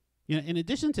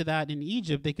addition to that, in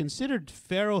Egypt, they considered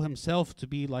Pharaoh himself to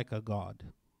be like a god,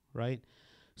 right?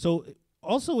 So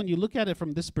also when you look at it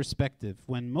from this perspective,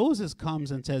 when Moses comes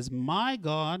and says, my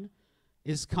God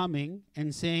is coming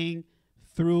and saying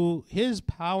through his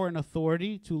power and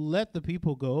authority to let the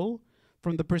people go,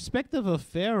 from the perspective of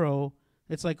Pharaoh,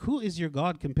 It's like, who is your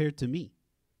God compared to me?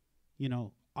 You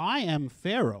know, I am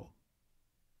Pharaoh.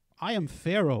 I am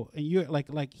Pharaoh. And you're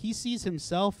like he sees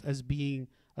himself as being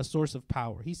a source of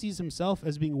power. He sees himself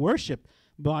as being worshipped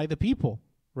by the people,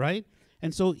 right?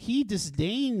 And so he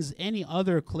disdains any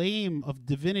other claim of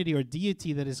divinity or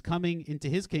deity that is coming into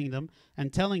his kingdom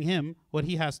and telling him what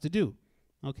he has to do.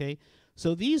 Okay?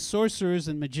 So these sorcerers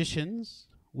and magicians,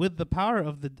 with the power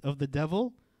of the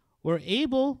devil, were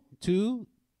able to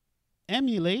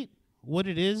emulate what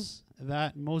it is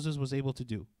that Moses was able to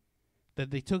do. That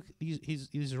they took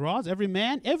these rods, every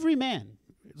man,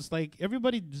 it's like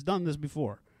everybody's done this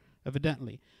before,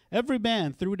 evidently. Every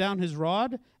man threw down his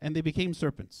rod and they became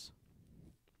serpents.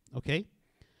 Okay?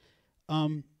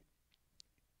 And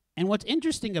what's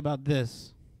interesting about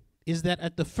this is that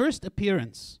at the first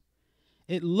appearance,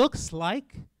 it looks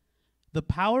like the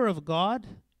power of God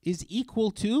is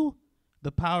equal to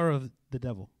the power of the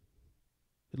devil.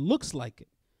 It looks like it.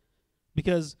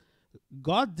 Because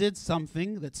God did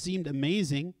something that seemed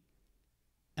amazing,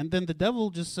 and then the devil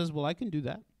just says, well, I can do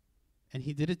that. And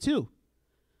he did it too.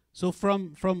 So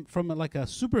from like a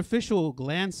superficial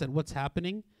glance at what's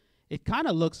happening, it kind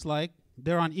of looks like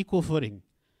they're on equal footing.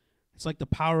 It's like the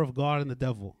power of God and the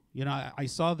devil. You know, I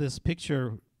saw this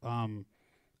picture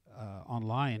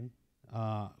online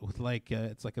with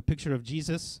it's like a picture of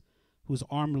Jesus who's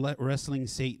arm wrestling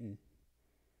Satan,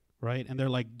 right? And they're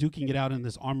like duking it out in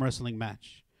this arm wrestling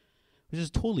match, which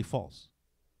is totally false.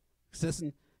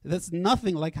 That's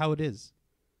nothing like how it is.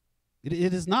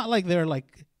 It is not like they're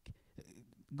like,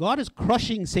 God is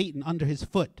crushing Satan under his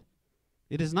foot.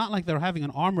 It is not like they're having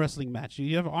an arm wrestling match.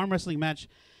 You have an arm wrestling match,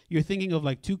 you're thinking of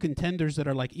like two contenders that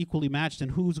are like equally matched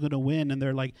and who's going to win, and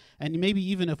they're like, and maybe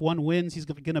even if one wins, he's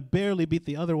going to barely beat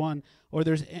the other one, or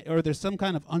there's some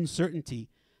kind of uncertainty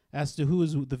as to who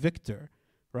is the victor,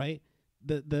 right?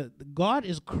 The God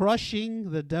is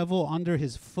crushing the devil under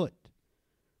his foot,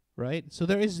 right? So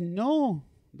there is no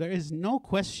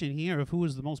question here of who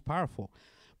is the most powerful.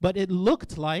 But it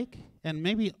looked like, and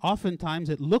maybe oftentimes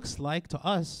it looks like to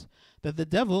us, that the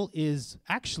devil is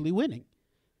actually winning.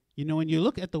 You know, when you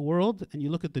look at the world and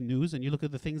you look at the news and you look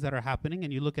at the things that are happening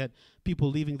and you look at people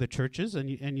leaving the churches and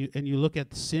you look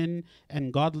at sin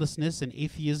and godlessness and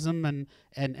atheism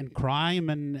and crime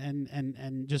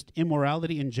and just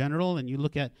immorality in general, and you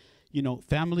look at, you know,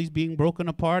 families being broken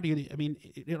apart.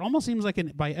 It almost seems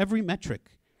like by every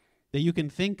metric that you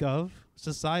can think of,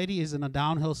 society is in a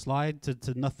downhill slide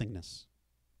to nothingness,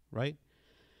 right?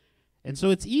 And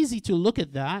so it's easy to look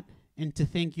at that and to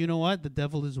think, you know what, the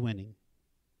devil is winning.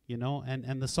 You know,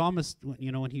 and the psalmist,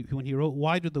 you know, when he wrote,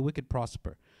 why do the wicked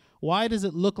prosper? Why does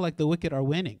it look like the wicked are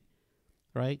winning,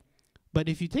 right? But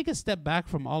if you take a step back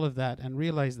from all of that and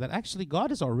realize that actually God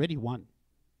has already won.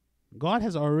 God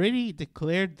has already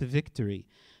declared the victory.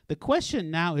 The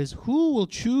question now is, who will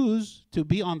choose to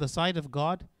be on the side of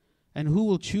God and who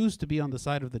will choose to be on the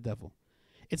side of the devil?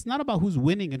 It's not about who's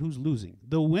winning and who's losing.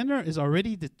 The winner is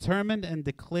already determined and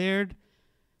declared.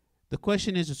 The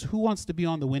question is who wants to be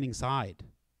on the winning side?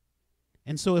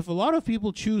 And so if a lot of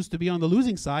people choose to be on the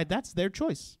losing side, that's their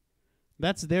choice.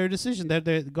 That's their decision.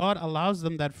 God allows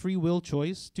them that free will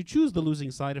choice to choose the losing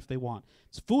side if they want.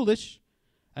 It's foolish,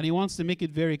 and he wants to make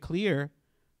it very clear,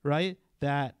 right,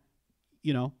 that,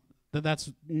 you know,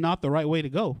 that's not the right way to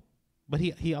go. But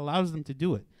he allows them to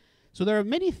do it. So there are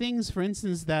many things, for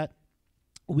instance, that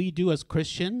we do as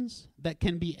Christians that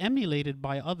can be emulated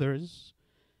by others,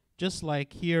 just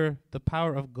like here the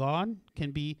power of God can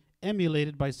be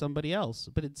emulated by somebody else,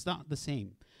 but it's not the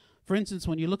same. For instance,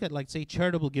 when you look at, like, say,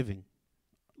 charitable giving,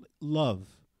 love.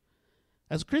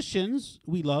 As Christians,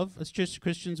 we love. As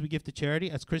Christians, we give to charity.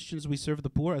 As Christians, we serve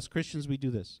the poor. As Christians, we do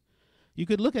this. You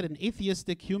could look at an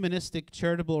atheistic, humanistic,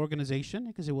 charitable organization.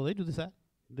 You can say, well, they do this, that.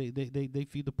 They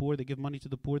feed the poor. They give money to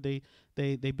the poor.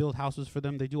 They build houses for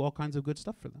them. They do all kinds of good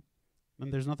stuff for them.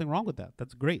 And there's nothing wrong with that.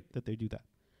 That's great that they do that.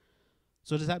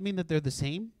 So does that mean that they're the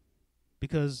same?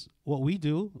 Because what we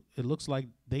do, it looks like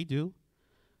they do.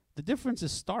 The difference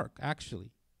is stark,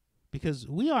 actually. Because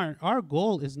our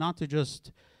goal is not to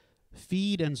just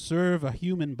feed and serve a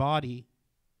human body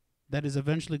that is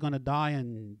eventually going to die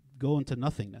and go into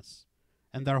nothingness.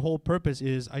 And their whole purpose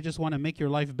is, I just want to make your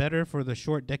life better for the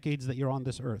short decades that you're on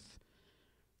this earth.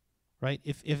 Right?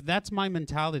 If that's my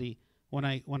mentality when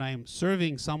I'm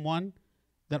serving someone,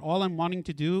 that all I'm wanting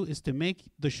to do is to make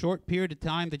the short period of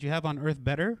time that you have on earth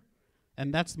better,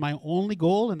 and that's my only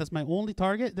goal and that's my only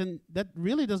target, then that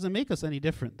really doesn't make us any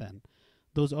different than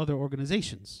those other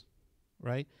organizations,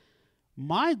 right?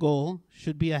 My goal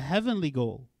should be a heavenly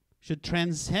goal, should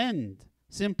transcend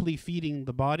simply feeding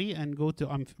the body and go to,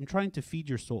 I'm trying to feed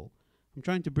your soul. I'm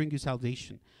trying to bring you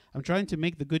salvation. I'm trying to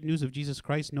make the good news of Jesus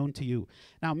Christ known to you.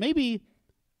 Now, maybe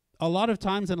a lot of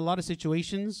times in a lot of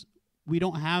situations, we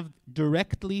don't have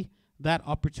directly that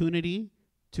opportunity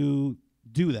to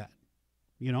do that.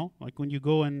 You know, like when you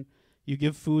go and you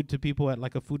give food to people at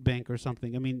like a food bank or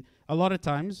something. I mean, a lot of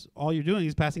times, all you're doing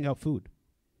is passing out food.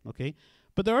 Okay?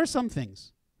 But there are some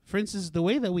things. For instance, the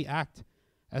way that we act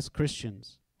as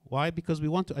Christians. Why? Because we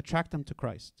want to attract them to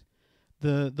Christ.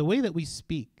 The way that we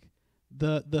speak,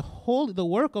 the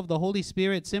work of the Holy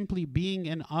Spirit simply being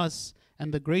in us,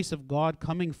 and the grace of God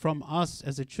coming from us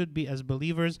as it should be as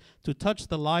believers, to touch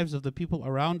the lives of the people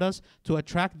around us, to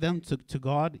attract them to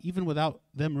God, even without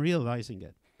them realizing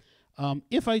it.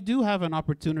 If I do have an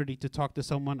opportunity to talk to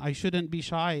someone, I shouldn't be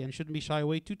shy and shouldn't be shy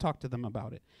away to talk to them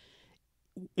about it.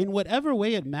 In whatever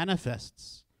way it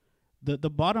manifests, the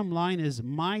bottom line is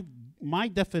my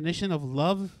definition of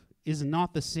love is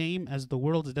not the same as the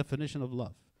world's definition of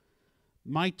love.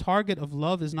 My target of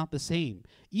love is not the same.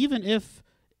 Even if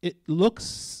it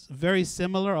looks very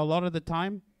similar a lot of the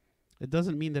time, it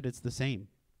doesn't mean that it's the same,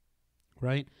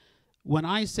 right? When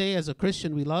I say as a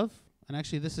Christian we love, and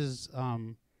actually this is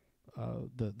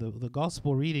the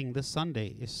gospel reading this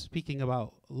Sunday is speaking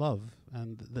about love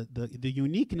and the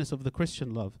uniqueness of the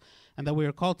Christian love, and that we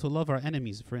are called to love our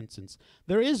enemies, for instance.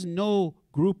 There is no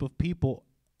group of people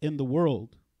in the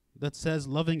world that says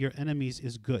loving your enemies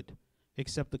is good,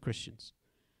 except the Christians.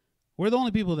 We're the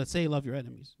only people that say love your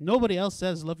enemies. Nobody else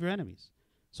says love your enemies.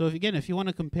 So if you want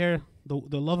to compare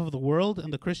the love of the world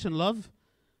and the Christian love,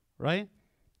 right?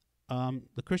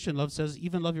 The Christian love says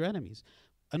even love your enemies.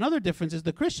 Another difference is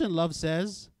the Christian love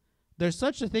says there's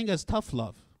such a thing as tough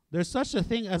love. There's such a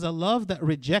thing as a love that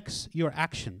rejects your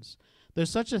actions. There's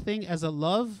such a thing as a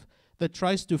love that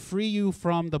tries to free you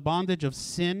from the bondage of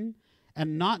sin,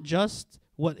 and not just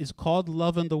what is called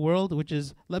love in the world, which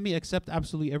is let me accept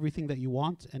absolutely everything that you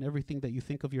want and everything that you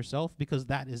think of yourself, because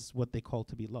that is what they call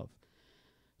to be love.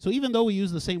 So even though we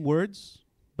use the same words,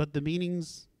 but the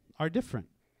meanings are different,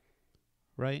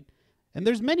 right? And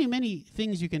there's many, many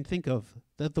things you can think of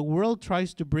that the world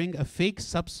tries to bring a fake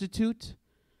substitute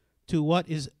to what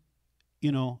is,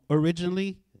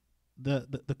 originally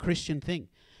the Christian thing.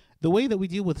 The way that we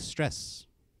deal with stress,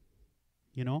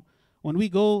 when we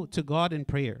go to God in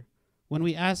prayer, when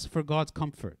we ask for God's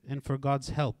comfort and for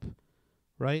God's help,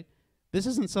 right? This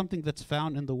isn't something that's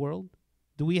found in the world.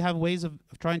 Do we have ways of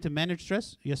trying to manage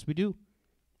stress? Yes, we do.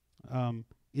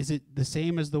 Is it the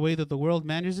same as the way that the world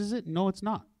manages it? No, it's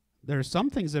not. There are some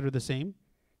things that are the same,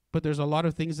 but there's a lot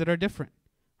of things that are different,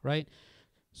 right?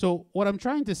 So what I'm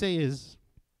trying to say is,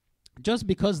 just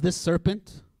because this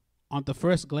serpent, on the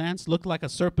first glance, looked like a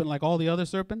serpent like all the other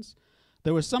serpents,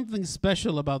 there was something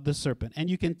special about this serpent. And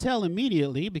you can tell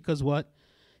immediately because what?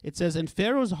 It says, and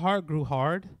Pharaoh's heart grew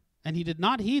hard, and he did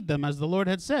not heed them as the Lord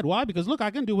had said. Why? Because look,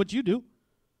 I can do what you do.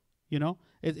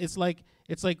 It's like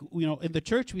in the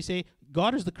church we say,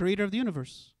 God is the creator of the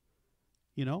universe.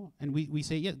 And we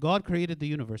say, yeah, God created the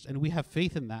universe, and we have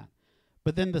faith in that.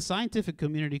 But then the scientific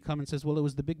community comes and says, well, it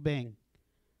was the Big Bang.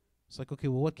 It's like, okay,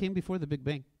 well, what came before the Big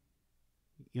Bang?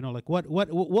 What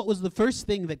was the first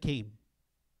thing that came?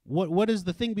 What is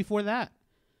the thing before that?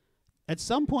 At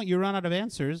some point, you run out of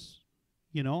answers,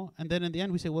 and then in the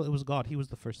end, we say, well, it was God. He was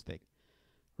the first thing,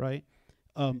 right?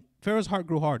 Pharaoh's heart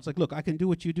grew hard. It's like, look, I can do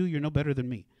what you do. You're no better than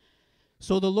me.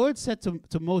 So the Lord said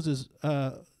to Moses,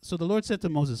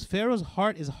 Pharaoh's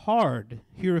heart is hard.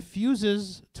 He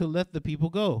refuses to let the people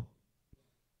go.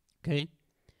 Okay?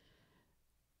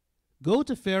 Go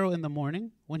to Pharaoh in the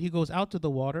morning when he goes out to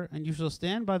the water, and you shall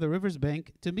stand by the river's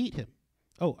bank to meet him.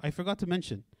 Oh, I forgot to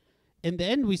mention. In the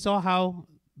end, we saw how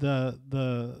did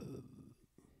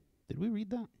we read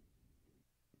that?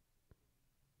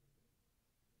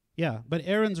 Yeah, but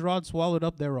Aaron's rod swallowed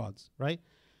up their rods, right?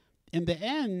 In the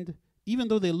end, even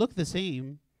though they look the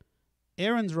same,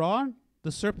 Aaron's rod,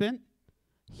 the serpent,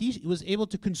 he was able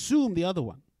to consume the other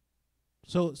one.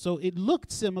 So it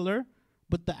looked similar,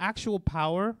 but the actual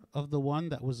power of the one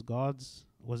that was God's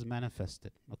was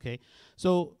manifested, okay?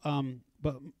 So,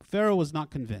 but Pharaoh was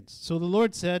not convinced. So the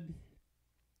Lord said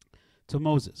to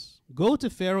Moses, go to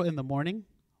Pharaoh in the morning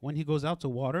when he goes out to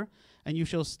water, and you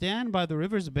shall stand by the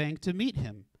river's bank to meet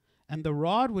him. And the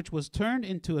rod which was turned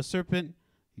into a serpent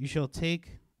you shall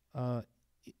take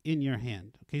in your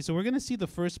hand. Okay, so we're going to see the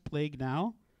first plague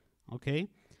now, okay?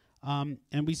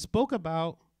 And we spoke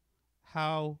about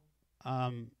how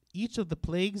each of the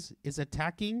plagues is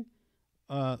attacking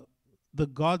the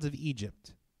gods of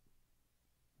Egypt.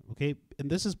 Okay, and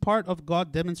this is part of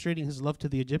God demonstrating his love to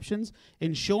the Egyptians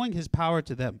and showing his power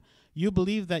to them. You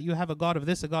believe that you have a God of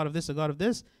this, a God of this, a God of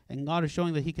this, and God is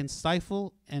showing that he can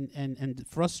stifle and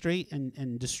frustrate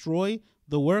and destroy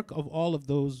the work of all of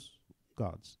those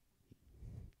gods.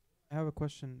 I have a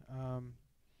question.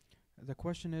 The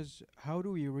question is, how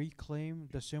do we reclaim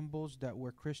the symbols that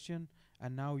were Christian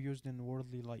and now used in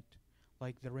worldly light?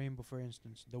 Like the rainbow, for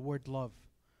instance, the word love,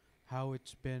 how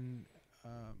it's been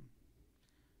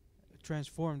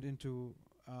transformed into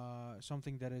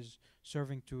something that is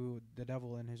serving to the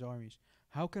devil and his armies.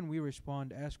 How can we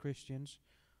respond as Christians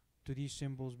to these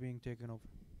symbols being taken over?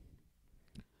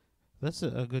 That's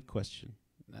a good question.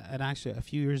 And actually, a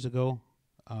few years ago,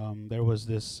 there was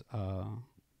this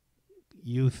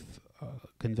youth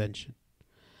convention,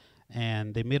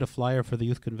 and they made a flyer for the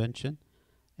youth convention,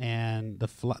 and the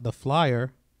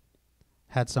flyer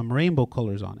had some rainbow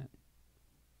colors on it,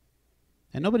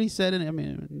 and nobody said any, I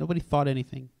mean, nobody thought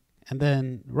anything. And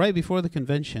then right before the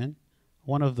convention,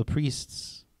 one of the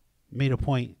priests made a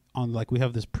point on, like, we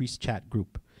have this priest chat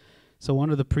group. So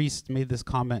one of the priests made this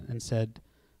comment and said,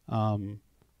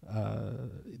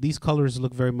 these colors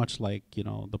look very much like, you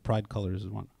know, the pride colors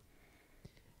and one.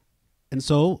 And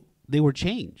so they were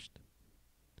changed.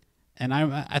 And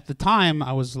I, at the time,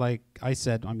 I was like, I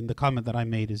said, I mean, the comment that I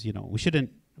made is, you know, we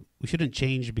shouldn't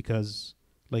change, because,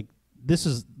 like, this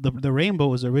is the rainbow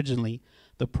was originally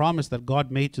the promise that God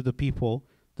made to the people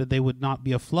that they would not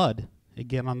be a flood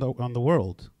again on the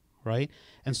world, right?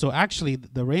 And so actually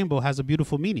the rainbow has a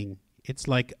beautiful meaning. It's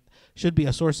like, should be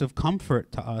a source of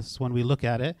comfort to us when we look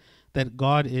at it, that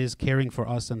God is caring for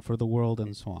us and for the world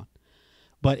and so on.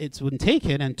 But it's been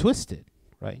taken and twisted,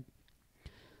 right?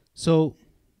 So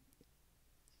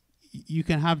you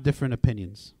can have different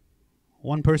opinions.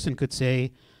 One person could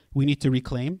say we need to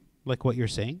reclaim, like what you're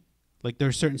saying. Like, there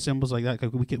are certain symbols like that,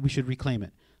 like we should reclaim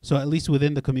it. So at least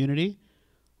within the community,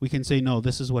 we can say, no,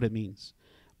 this is what it means.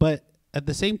 But at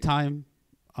the same time,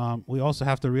 we also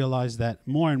have to realize that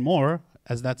more and more,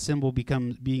 as that symbol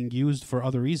becomes being used for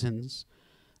other reasons,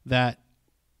 that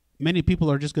many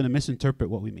people are just going to misinterpret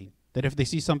what we mean. That if they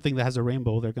see something that has a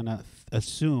rainbow, they're going to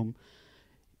assume,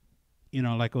 you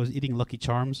know, like I was eating Lucky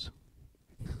Charms,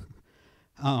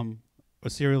 a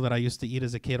cereal that I used to eat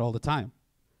as a kid all the time.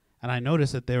 And I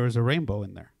noticed that there was a rainbow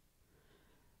in there.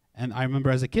 And I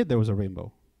remember as a kid there was a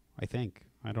rainbow, I think.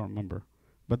 I don't remember.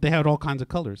 But they had all kinds of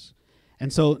colors.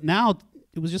 And so now,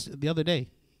 it was just the other day,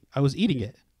 I was eating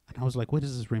it. And I was like, what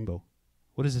is this rainbow?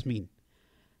 What does this mean?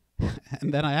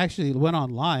 And then I actually went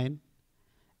online,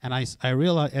 and I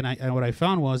realized, and what I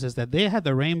found is that they had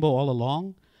the rainbow all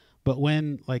along. But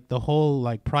when, like, the whole,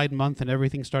 like, Pride Month and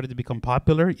everything started to become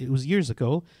popular, it was years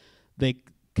ago,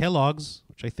 Kellogg's,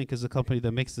 which I think is the company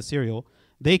that makes the cereal,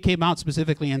 they came out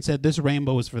specifically and said this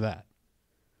rainbow is for that.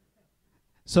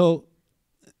 So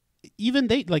even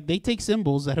they take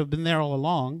symbols that have been there all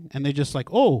along, and they're just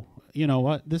like, oh, you know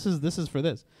what, this is for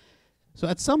this. So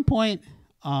at some point,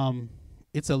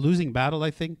 it's a losing battle,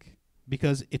 I think,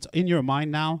 because it's in your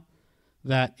mind now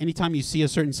that anytime you see a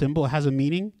certain symbol, it has a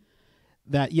meaning.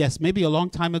 That, yes, maybe a long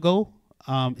time ago,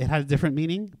 it had a different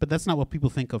meaning, but that's not what people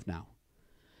think of now.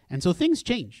 And so things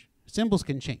change. Symbols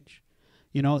can change.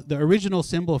 You know, the original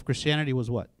symbol of Christianity was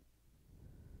what?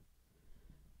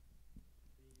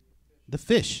 The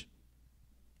fish,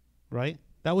 right?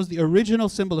 That was the original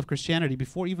symbol of Christianity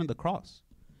before even the cross.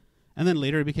 And then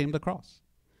later it became the cross.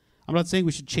 I'm not saying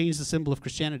we should change the symbol of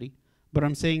Christianity, but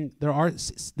I'm saying there are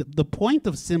the point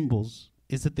of symbols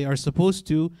is that they are supposed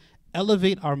to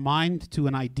elevate our mind to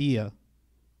an idea,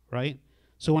 right?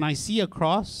 So when I see a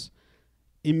cross,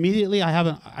 immediately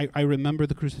I remember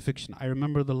the crucifixion. I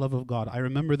remember the love of God. I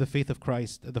remember the faith of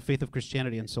Christ, the faith of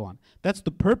Christianity, and so on. That's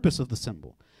the purpose of the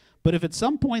symbol. But if at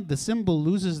some point the symbol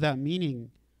loses that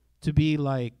meaning to be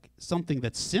like something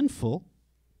that's sinful,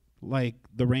 like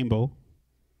the rainbow,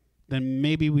 then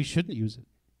maybe we shouldn't use it.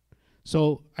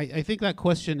 So I think that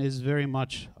question is very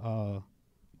much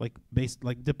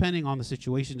depending on the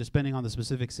situation, depending on the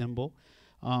specific symbol,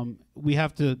 we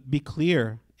have to be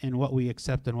clear in what we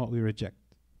accept and what we reject.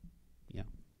 Yeah.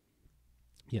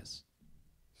 Yes.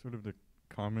 Sort of to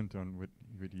comment on what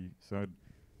he said,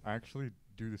 I actually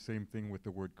do the same thing with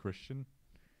the word Christian,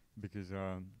 because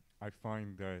I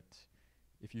find that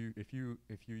if you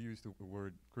use the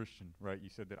word Christian, right, you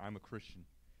said that I'm a Christian,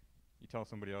 you tell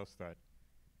somebody else that,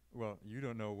 well, you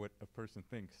don't know what a person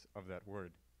thinks of that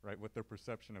word, right, what their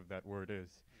perception of that word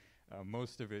is.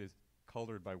 Most of it is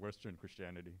colored by Western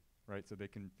Christianity, right, so they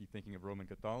can be thinking of Roman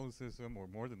Catholicism or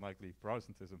more than likely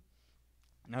Protestantism,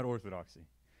 not Orthodoxy,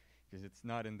 because it's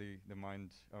not in the mind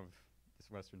of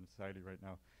this Western society right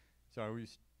now. So I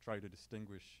always try to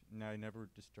distinguish, and I never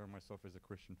term myself as a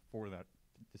Christian for that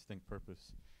distinct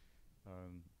purpose.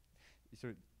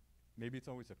 so maybe it's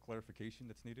always a clarification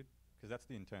that's needed, because that's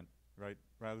the intent, right?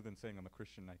 Rather than saying I'm a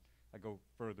Christian, I go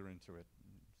further into it,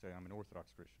 and say I'm an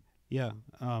Orthodox Christian. Yeah,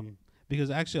 because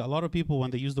actually a lot of people,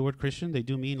 when they use the word Christian, they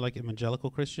do mean like evangelical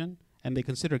Christian, and they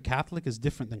consider Catholic as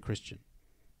different than Christian.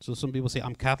 So some people say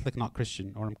I'm Catholic, not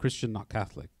Christian, or I'm Christian, not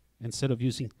Catholic, instead of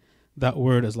using that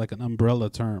word as like an umbrella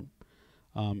term.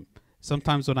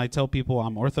 Sometimes when I tell people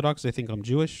I'm Orthodox, they think I'm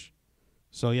Jewish.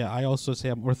 So yeah, I also say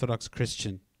I'm Orthodox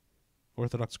Christian.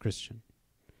 Orthodox Christian.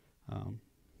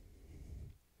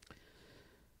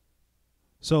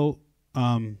 So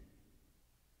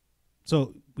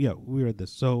yeah, we read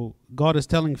this. So God is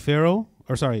telling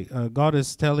God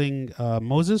is telling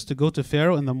Moses to go to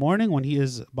Pharaoh in the morning when he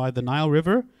is by the Nile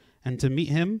River, and to meet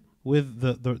him with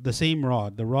the same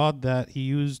rod, the rod that he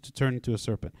used to turn into a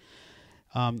serpent.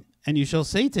 And you shall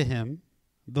say to him,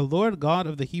 the Lord God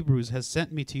of the Hebrews has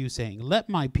sent me to you, saying, let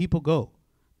my people go,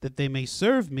 that they may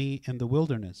serve me in the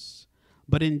wilderness.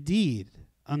 But indeed,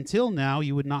 until now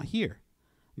you would not hear.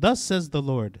 Thus says the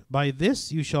Lord, by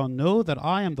this you shall know that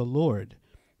I am the Lord.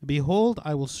 Behold,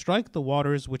 I will strike the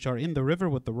waters which are in the river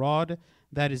with the rod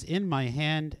that is in my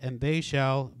hand, and they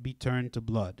shall be turned to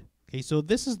blood. Okay, so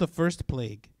this is the first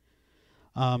plague.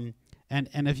 And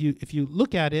if you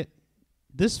look at it,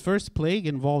 this first plague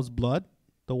involves blood,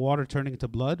 the water turning to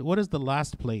blood. What is the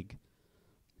last plague?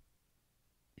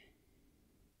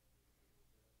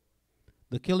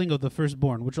 The killing of the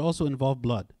firstborn, which also involved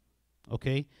blood.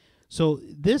 Okay, so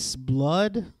this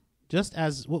blood, just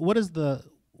as what does the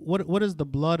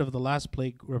blood of the last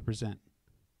plague represent?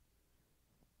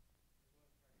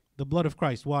 The blood of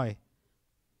Christ. Why?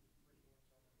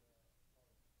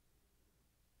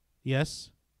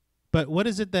 Yes. But what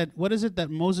is it that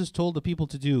Moses told the people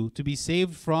to do to be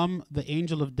saved from the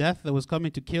angel of death that was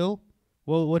coming to kill?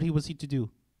 Well, what was he to do?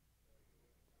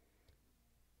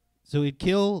 So he'd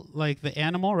kill like the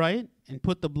animal, right? And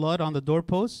put the blood on the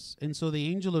doorposts, and so the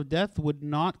angel of death would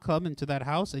not come into that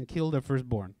house and kill their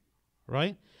firstborn,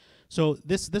 right? So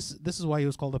this is why it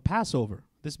was called the Passover.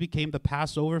 This became the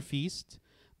Passover feast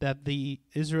that the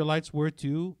Israelites were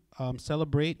to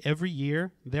celebrate every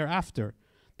year thereafter.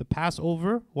 The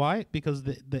Passover, why? Because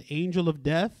the angel of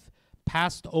death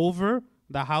passed over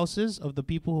the houses of the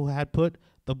people who had put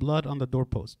the blood on the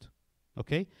doorpost.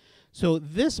 Okay? So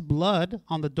this blood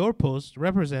on the doorpost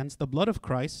represents the blood of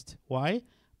Christ. Why?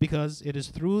 Because it is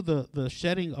through the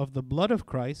shedding of the blood of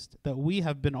Christ that we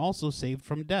have been also saved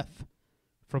from death,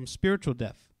 from spiritual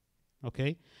death.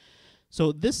 Okay?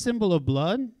 So this symbol of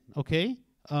blood, okay,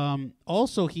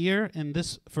 also here in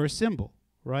this first symbol,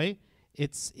 right?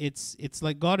 It's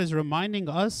like God is reminding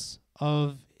us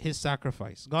of his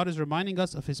sacrifice. God is reminding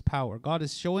us of his power. God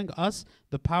is showing us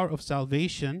the power of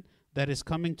salvation that is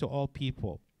coming to all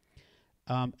people.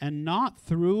 And not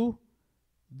through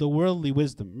the worldly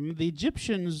wisdom. The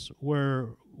Egyptians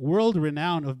were world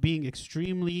renowned of being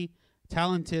extremely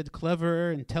talented, clever,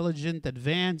 intelligent,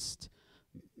 advanced,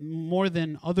 more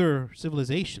than other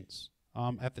civilizations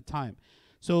at the time.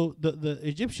 So the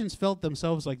Egyptians felt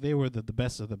themselves like they were the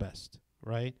best of the best,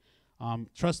 right?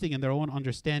 Trusting in their own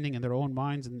understanding, in their own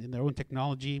minds, and in their own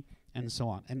technology, and so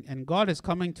on. And God is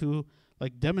coming to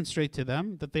like demonstrate to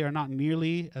them that they are not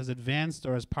nearly as advanced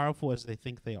or as powerful as they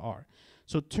think they are.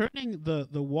 So turning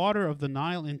the water of the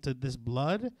Nile into this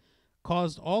blood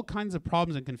caused all kinds of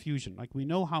problems and confusion. Like we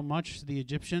know how much the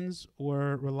Egyptians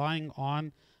were relying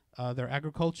on their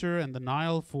agriculture and the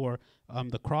Nile for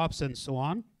the crops and so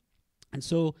on. And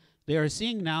so they are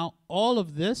seeing now all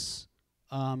of this,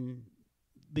 the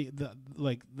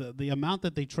amount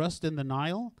that they trust in the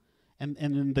Nile, and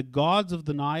in the gods of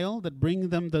the Nile that bring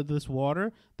them this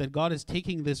water, that God is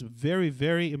taking this very,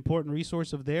 very important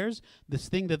resource of theirs, this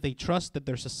thing that they trust, that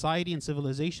their society and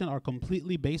civilization are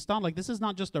completely based on. Like this is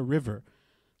not just a river.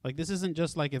 Like this isn't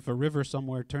just like if a river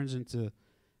somewhere turns into,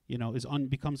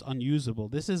 becomes unusable.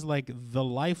 This is like the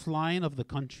lifeline of the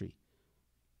country.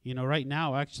 Right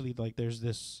now, actually, like there's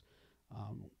this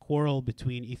quarrel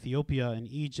between Ethiopia and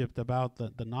Egypt about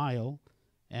the Nile,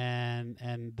 and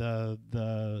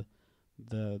the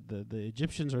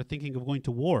Egyptians are thinking of going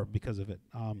to war because of it.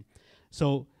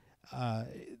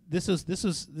 This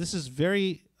is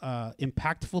very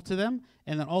impactful to them,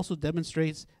 and that also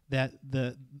demonstrates that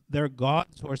their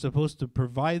gods who are supposed to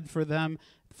provide for them,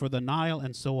 for the Nile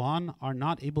and so on, are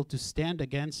not able to stand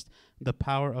against the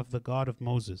power of the God of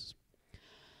Moses.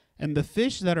 And the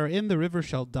fish that are in the river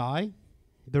shall die,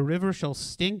 the river shall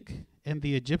stink, and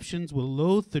the Egyptians will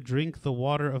loathe to drink the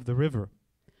water of the river.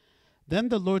 Then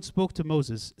the Lord spoke to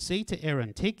Moses, "Say to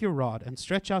Aaron, take your rod and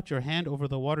stretch out your hand over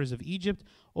the waters of Egypt,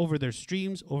 over their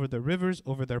streams, over their rivers,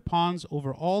 over their ponds,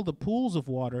 over all the pools of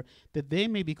water, that they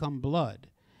may become blood.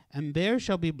 And there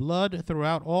shall be blood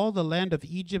throughout all the land of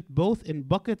Egypt, both in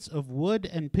buckets of wood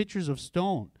and pitchers of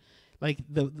stone." Like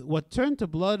what turned to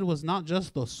blood was not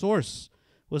just the source,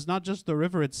 was not just the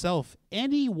river itself.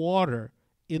 Any water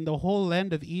in the whole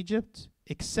land of Egypt,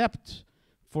 except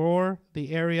for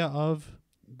the area of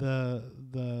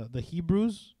the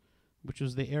Hebrews, which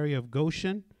was the area of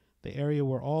Goshen, the area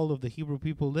where all of the Hebrew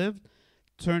people lived,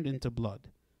 turned into blood,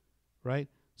 right?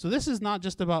 So this is not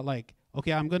just about like,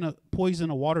 okay, I'm gonna poison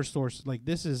a water source. Like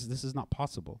this is not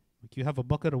possible. Like you have a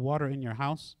bucket of water in your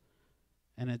house,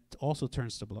 and it also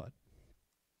turns to blood.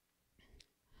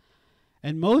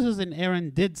 And Moses and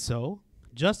Aaron did so,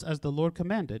 just as the Lord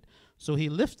commanded. So he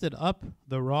lifted up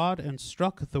the rod and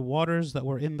struck the waters that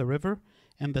were in the river,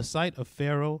 in the sight of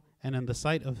Pharaoh and in the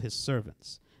sight of his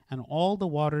servants. And all the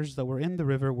waters that were in the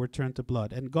river were turned to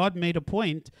blood. And God made a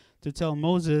point to tell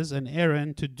Moses and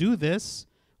Aaron to do this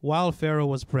while Pharaoh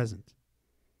was present.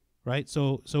 Right?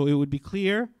 So it would be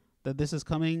clear that this is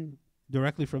coming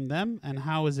directly from them. And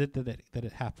how is it that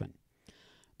it happened?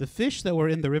 The fish that were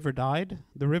in the river died,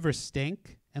 the river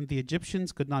stank, and the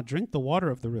Egyptians could not drink the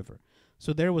water of the river.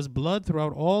 So there was blood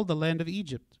throughout all the land of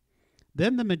Egypt.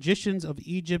 Then the magicians of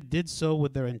Egypt did so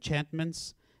with their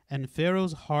enchantments, and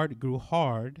Pharaoh's heart grew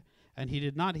hard, and he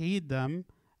did not heed them,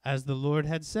 as the Lord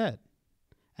had said.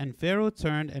 And Pharaoh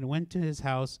turned and went to his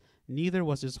house, neither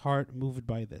was his heart moved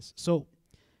by this. So,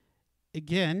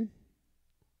 again,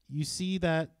 you see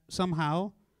that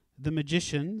somehow the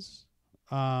magicians,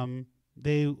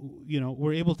 they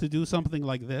were able to do something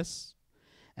like this.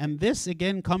 And this,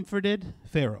 again, comforted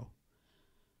Pharaoh.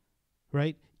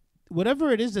 Right?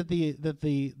 Whatever it is that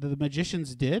the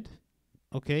magicians did,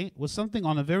 okay, was something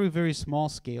on a very, very small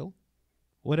scale,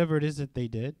 whatever it is that they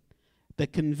did,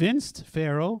 that convinced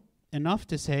Pharaoh enough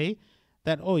to say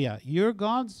that, oh yeah, your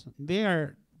gods,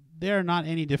 they're not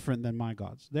any different than my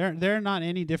gods. They're not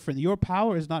any different. Your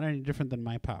power is not any different than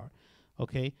my power.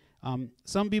 Okay?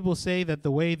 Some people say that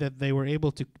the way that they were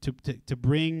able to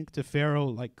bring to Pharaoh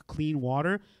like clean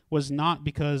water was not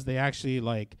because they actually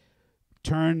like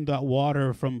turned that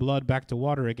water from blood back to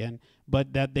water again,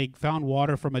 but that they found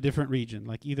water from a different region.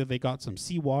 Like either they got some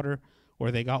seawater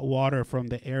or they got water from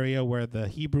the area where the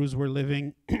Hebrews were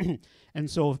living. And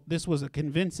so this was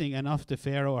convincing enough to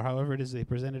Pharaoh, or however it is they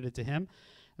presented it to him,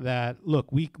 that,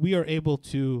 look, we are able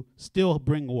to still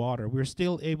bring water. We're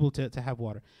still able to have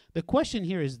water. The question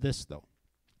here is this, though,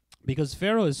 because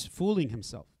Pharaoh is fooling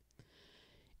himself.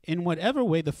 In whatever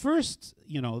way, the first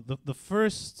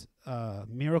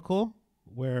miracle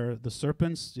where the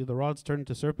serpents, the rods turned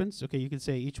into serpents, okay, you could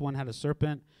say each one had a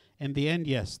serpent. In the end,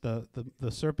 yes,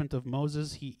 the serpent of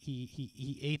Moses,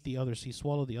 he ate the others, he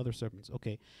swallowed the other serpents.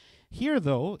 Okay. Here,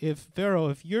 though, if Pharaoh,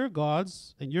 if your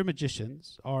gods and your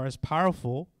magicians are as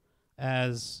powerful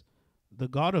as the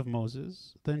God of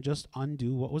Moses, then just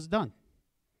undo what was done.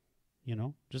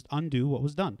 Just undo what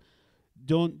was done.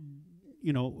 Don't,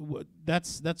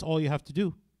 that's all you have to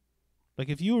do. Like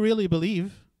if you really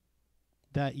believe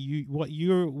that what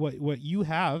you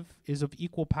have is of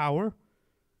equal power,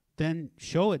 then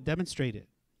show it, demonstrate it,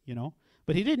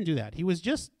 But he didn't do that. He was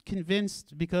just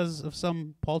convinced because of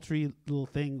some paltry little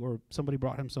thing, or somebody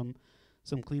brought him some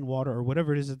clean water, or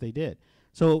whatever it is that they did.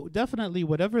 So definitely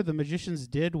whatever the magicians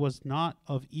did was not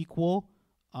of equal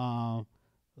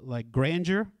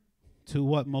grandeur to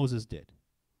what Moses did,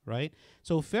 right?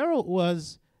 So Pharaoh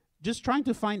was just trying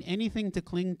to find anything to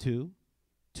cling to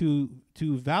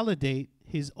validate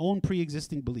his own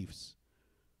pre-existing beliefs,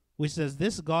 which says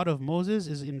this God of Moses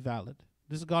is invalid.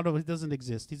 This God doesn't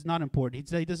exist. He's not important.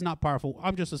 He's not powerful.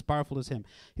 I'm just as powerful as him.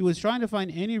 He was trying to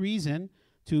find any reason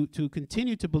to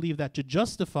continue to believe that, to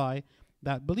justify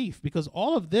that belief, because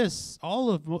all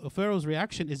of Pharaoh's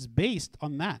reaction is based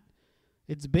on that.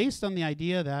 It's based on the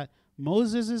idea that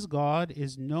Moses' God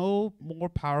is no more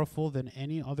powerful than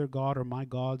any other god, or my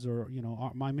gods, or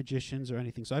my magicians, or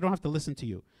anything. So I don't have to listen to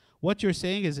you. What you're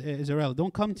saying is irrelevant.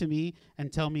 Don't come to me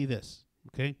and tell me this.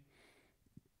 Okay?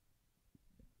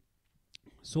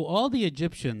 So all the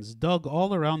Egyptians dug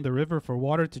all around the river for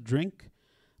water to drink,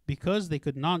 because they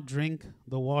could not drink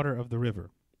the water of the river.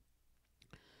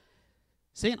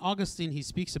 St. Augustine, he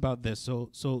speaks about this.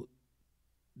 So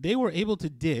they were able to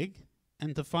dig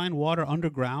and to find water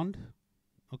underground,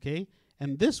 okay?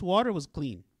 And this water was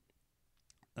clean.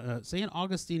 St.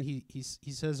 Augustine, he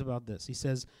says about this. He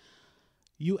says,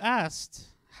 "You asked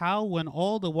how, when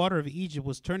all the water of Egypt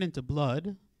was turned into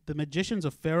blood, the magicians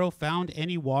of Pharaoh found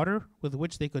any water with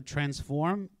which they could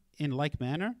transform in like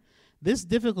manner. This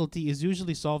difficulty is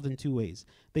usually solved in two ways.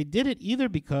 They did it either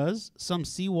because some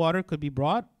seawater could be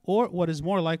brought, or what is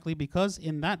more likely, because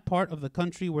in that part of the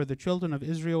country where the children of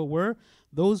Israel were,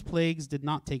 those plagues did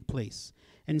not take place.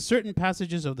 In certain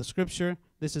passages of the scripture,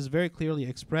 this is very clearly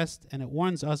expressed, and it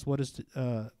warns us what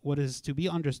is to be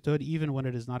understood even when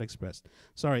it is not expressed.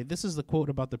 Sorry, this is the quote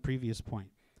about the previous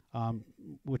point,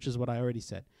 which is what I already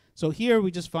said. So here we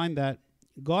just find that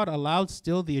God allowed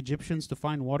still the Egyptians to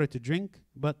find water to drink,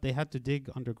 but they had to dig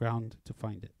underground to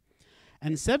find it.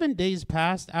 And 7 days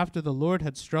passed after the Lord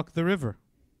had struck the river.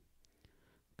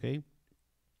 Okay.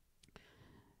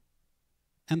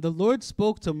 And the Lord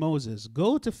spoke to Moses,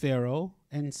 "Go to Pharaoh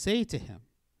and say to him,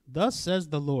 'Thus says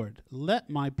the Lord, let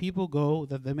my people go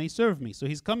that they may serve me.'" So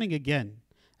he's coming again.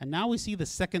 And now we see the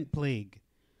second plague.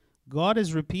 God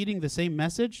is repeating the same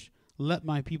message, "Let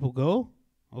my people go."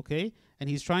 Okay? And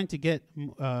he's trying to get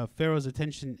Pharaoh's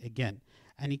attention again.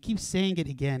 And he keeps saying it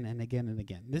again and again and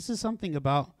again. This is something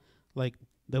about like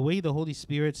the way the Holy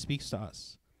Spirit speaks to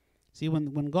us. See,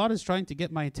 when God is trying to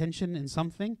get my attention in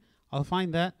something, I'll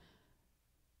find that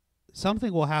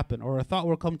something will happen, or a thought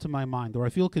will come to my mind, or I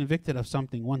feel convicted of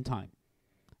something one time.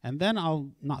 And then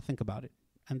I'll not think about it.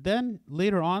 And then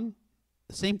later on,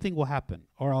 the same thing will happen,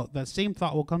 or that same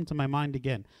thought will come to my mind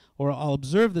again, or I'll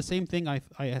observe the same thing I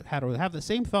had, or have the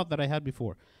same thought that I had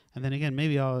before, and then again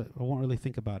maybe I won't really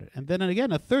think about it, and then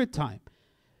again a third time,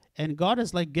 and God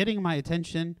is like getting my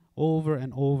attention over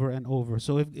and over and over.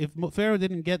 So if Pharaoh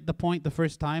didn't get the point the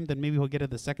first time, then maybe he'll get it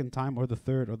the second time, or the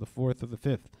third, or the fourth, or the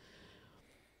fifth.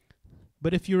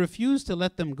 "But if you refuse to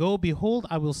let them go, behold,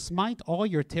 I will smite all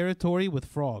your territory with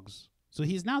frogs." So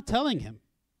he's now telling him,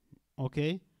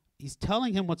 okay? He's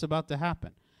telling him what's about to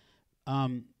happen.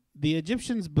 The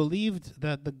Egyptians believed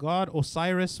that the god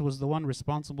Osiris was the one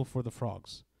responsible for the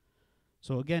frogs.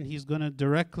 So again, he's going to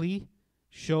directly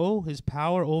show his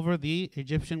power over the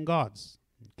Egyptian gods.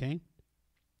 Okay?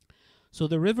 "So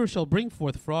the river shall bring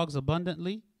forth frogs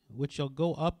abundantly, which shall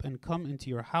go up and come into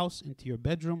your house, into your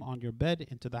bedroom, on your bed,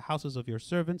 into the houses of your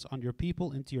servants, on your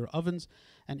people, into your ovens,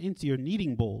 and into your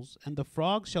kneading bowls. And the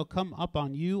frogs shall come up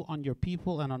on you, on your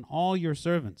people, and on all your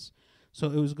servants." So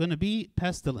it was going to be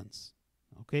pestilence.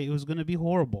 Okay, it was going to be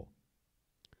horrible.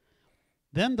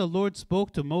 "Then the Lord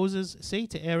spoke to Moses, 'Say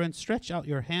to Aaron, stretch out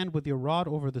your hand with your rod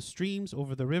over the streams,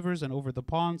 over the rivers, and over the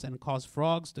ponds, and cause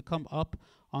frogs to come up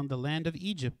on the land of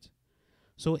Egypt.'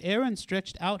 So Aaron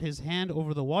stretched out his hand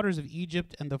over the waters of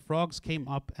Egypt, and the frogs came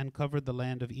up and covered the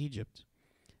land of Egypt.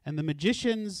 And the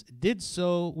magicians did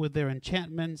so with their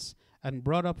enchantments and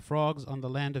brought up frogs on the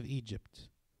land of Egypt."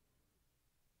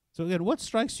 So again, what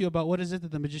strikes you about what is it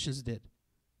that the magicians did?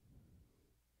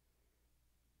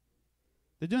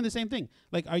 They're doing the same thing.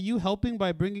 Like, are you helping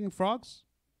by bringing frogs?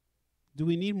 Do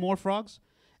we need more frogs?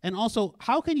 And also,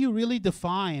 how can you really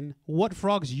define what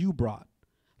frogs you brought?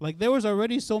 Like, there was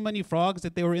already so many frogs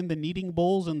that they were in the kneading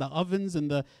bowls and the ovens and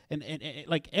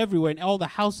like everywhere in all the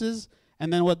houses.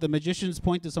 And then what, the magicians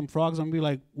point to some frogs and be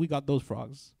like, "We got those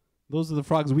frogs. Those are the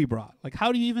frogs we brought." Like,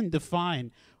 how do you even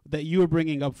define that you are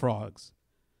bringing up frogs,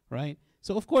 right?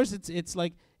 So of course it's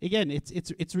like, again,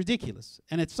 it's ridiculous,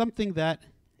 and it's something that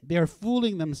they are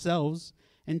fooling themselves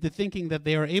into thinking that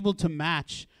they are able to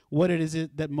match what it is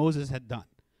that Moses had done,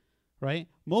 right?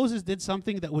 Moses did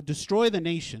something that would destroy the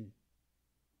nation.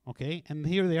 Okay, and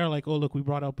here they are like, "Oh, look, we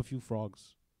brought up a few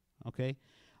frogs." Okay,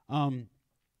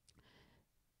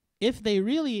 if they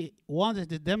really wanted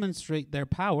to demonstrate their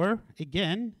power,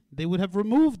 again, they would have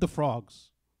removed the frogs.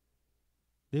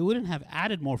 They wouldn't have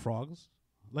added more frogs.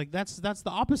 Like, that's the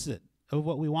opposite of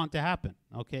what we want to happen.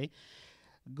 Okay,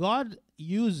 God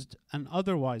used an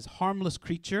otherwise harmless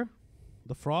creature,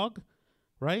 the frog,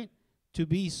 right, to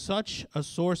be such a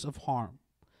source of harm.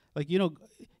 Like,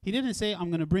 he didn't say, "I'm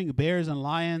going to bring bears and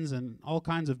lions and all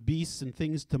kinds of beasts and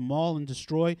things to maul and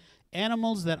destroy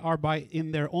animals that are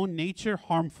in their own nature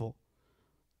harmful,"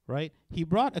 right? He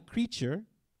brought a creature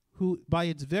who by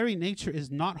its very nature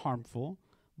is not harmful,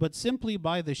 but simply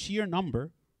by the sheer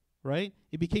number, right?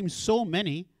 It became so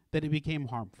many that it became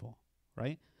harmful,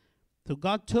 right? So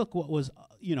God took what was,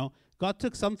 God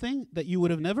took something that you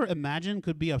would have never imagined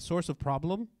could be a source of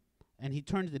problem, and he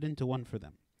turned it into one for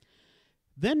them.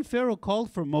 "Then Pharaoh called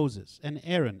for Moses and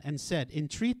Aaron and said,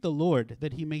 'Entreat the Lord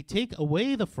that he may take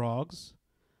away the frogs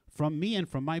from me and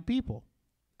from my people,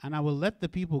 and I will let the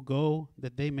people go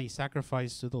that they may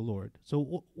sacrifice to the Lord.'"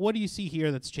 So what do you see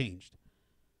here that's changed?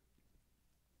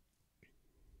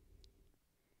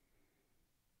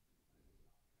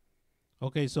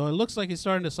 Okay, so it looks like he's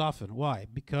starting to soften. Why?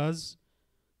 Because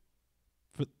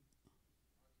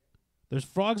there's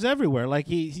frogs everywhere. Like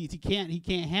he can't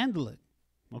handle it.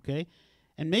 Okay?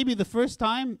 And maybe the first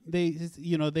time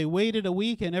they waited a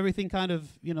week and everything kind of,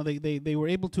 they were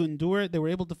able to endure it. They were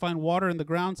able to find water in the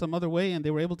ground some other way and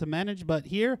they were able to manage. But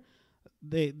here,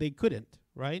 they couldn't,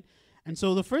 right? And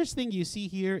so the first thing you see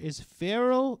here is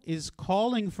Pharaoh is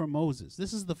calling for Moses.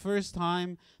 This is the first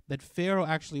time that Pharaoh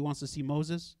actually wants to see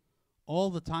Moses.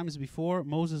 All the times before,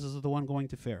 Moses is the one going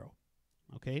to Pharaoh,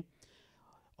 okay?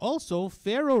 Also,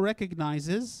 Pharaoh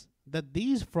recognizes that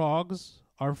these frogs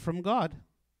are from God.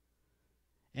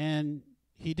 And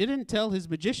he didn't tell his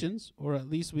magicians, or at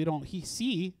least he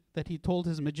see that he told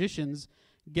his magicians,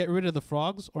 get rid of the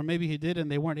frogs, or maybe he did and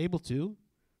they weren't able to.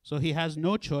 So he has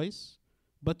no choice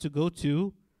but to go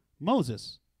to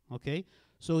Moses, okay?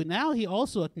 So now he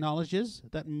also acknowledges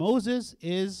that Moses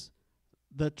is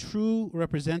the true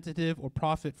representative or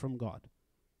prophet from God.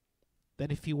 That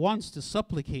if he wants to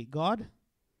supplicate God,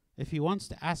 if he wants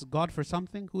to ask God for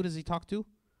something, who does he talk to?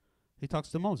 He talks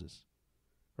to Moses,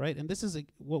 right? And this is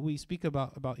what we speak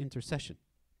about intercession,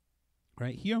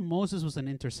 right? Here Moses was an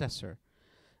intercessor.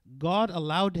 God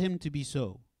allowed him to be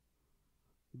so.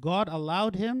 God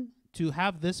allowed him to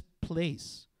have this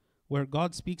place where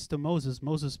God speaks to Moses,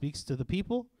 Moses speaks to the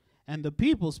people, and the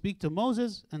people speak to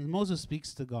Moses, and Moses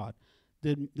speaks to God.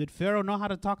 Did Pharaoh know how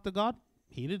to talk to God?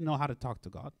 He didn't know how to talk to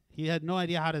God. He had no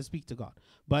idea how to speak to God.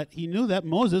 But he knew that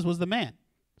Moses was the man.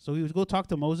 So he would go talk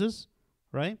to Moses,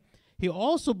 right? He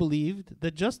also believed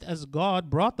that just as God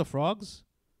brought the frogs,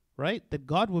 right, that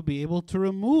God would be able to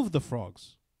remove the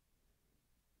frogs.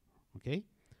 Okay?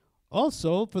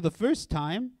 Also, for the first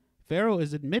time, Pharaoh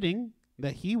is admitting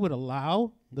that he would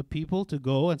allow the people to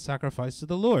go and sacrifice to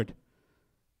the Lord.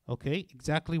 Okay?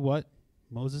 Exactly what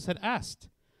Moses had asked.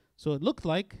 So it looked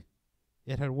like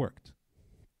it had worked.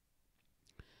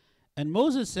 And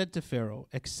Moses said to Pharaoh,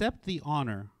 accept the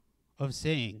honor of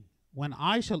saying, when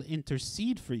I shall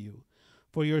intercede for you,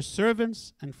 for your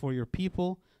servants and for your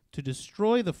people, to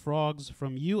destroy the frogs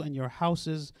from you and your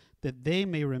houses, that they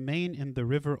may remain in the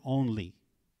river only.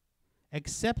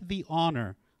 Accept the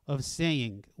honor of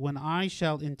saying, when I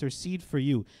shall intercede for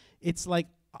you. It's like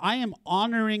I am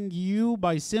honoring you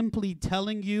by simply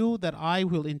telling you that I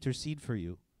will intercede for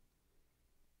you.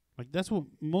 Like that's what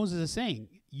Moses is saying.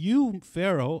 You,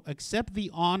 Pharaoh, accept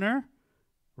the honor,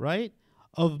 right,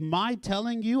 of my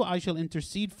telling you I shall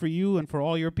intercede for you and for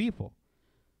all your people.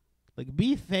 Like,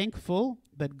 be thankful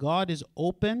that God is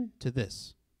open to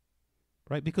this,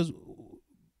 right? Because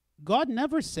God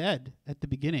never said at the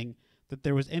beginning that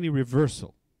there was any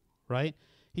reversal, right?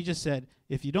 He just said,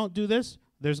 if you don't do this,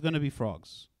 there's going to be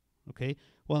frogs, okay?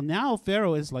 Well, now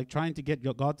Pharaoh is like trying to get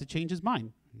God to change his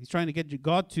mind. He's trying to get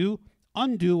God to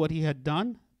undo what he had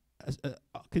done,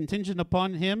 contingent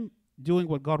upon him doing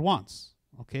what God wants,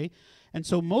 okay? And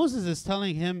so Moses is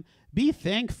telling him, be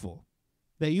thankful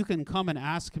that you can come and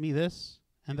ask me this,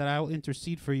 and that I will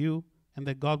intercede for you, and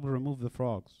that God will remove the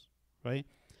frogs, right?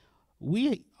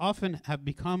 We often have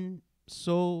become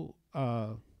so,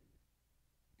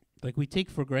 like we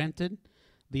take for granted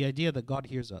the idea that God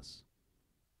hears us.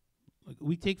 Like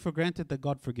we take for granted that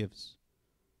God forgives.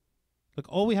 Like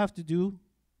all we have to do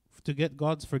to get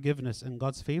God's forgiveness and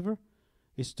God's favor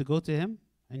is to go to him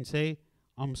and say,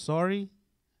 I'm sorry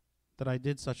that I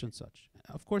did such and such.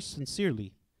 Of course,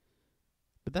 sincerely.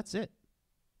 But that's it.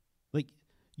 Like,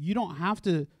 you don't have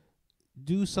to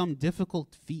do some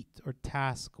difficult feat or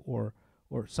task or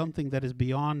something that is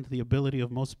beyond the ability of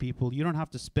most people. You don't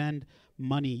have to spend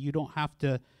money. You don't have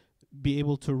to be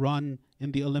able to run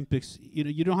in the Olympics.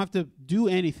 You don't have to do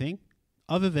anything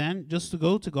other than just to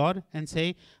go to God and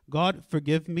say, God,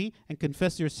 forgive me, and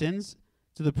confess your sins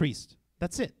to the priest.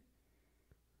 That's it.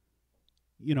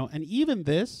 And even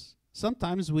this,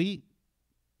 sometimes we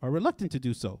are reluctant to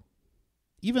do so.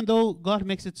 Even though God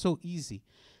makes it so easy.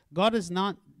 There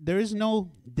is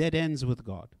no dead ends with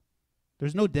God.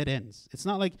 There's no dead ends. It's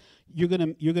not like you're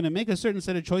gonna make a certain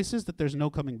set of choices that there's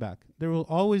no coming back. There will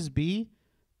always be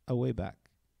a way back.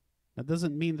 That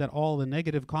doesn't mean that all the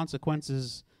negative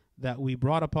consequences that we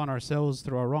brought upon ourselves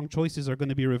through our wrong choices are going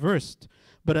to be reversed.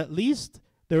 But at least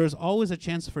there is always a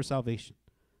chance for salvation.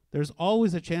 There's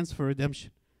always a chance for redemption.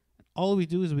 All we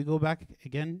do is we go back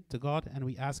again to God and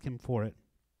we ask him for it.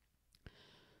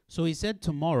 So he said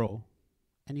tomorrow,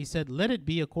 and he said, let it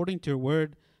be according to your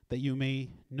word, that you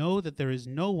may know that there is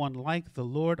no one like the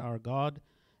Lord our God,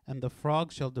 and the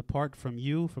frogs shall depart from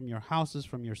you, from your houses,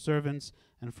 from your servants,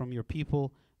 and from your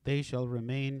people. They shall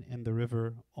remain in the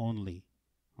river only.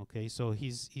 Okay, so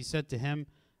he said to him,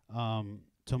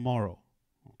 tomorrow.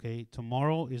 Okay,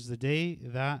 tomorrow is the day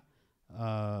that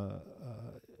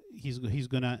he's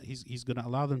gonna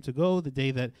allow them to go. The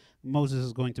day that Moses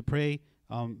is going to pray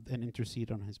and intercede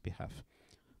on his behalf.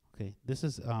 Okay, this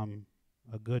is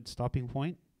a good stopping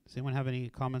point. Does anyone have any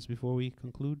comments before we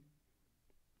conclude?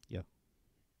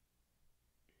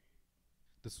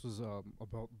 This was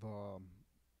about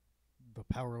the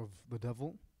power of the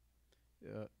devil.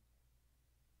 Uh,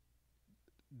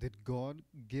 did God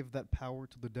give that power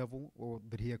to the devil, or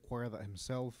did he acquire that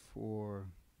himself, or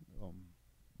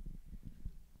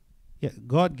Yeah,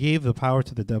 God gave the power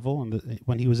to the devil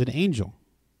when he was an angel,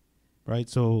 right?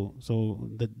 So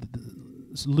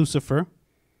Lucifer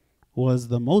was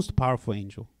the most powerful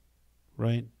angel,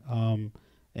 right?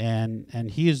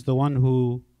 And he is the one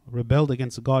who rebelled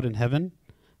against God in heaven,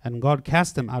 and God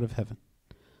cast him out of heaven.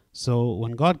 So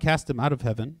when God cast him out of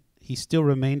heaven, he still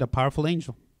remained a powerful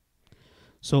angel.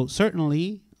 So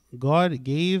certainly God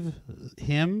gave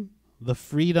him the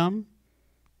freedom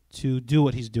to do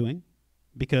what he's doing,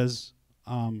 because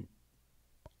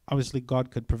obviously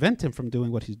God could prevent him from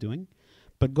doing what he's doing,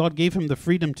 but God gave him the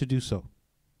freedom to do so.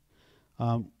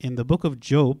 In the book of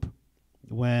Job,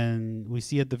 when we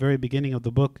see at the very beginning of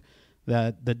the book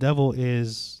that the devil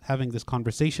is having this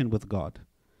conversation with God,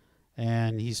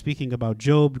 and he's speaking about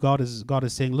Job. God is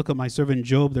saying, look at my servant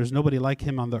Job. There's nobody like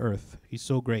him on the earth. He's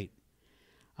so great.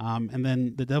 And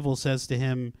then the devil says to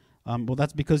him, well,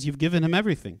 that's because you've given him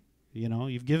everything. You know,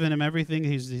 you've given him everything.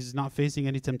 He's not facing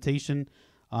any temptation.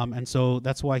 And so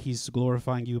that's why he's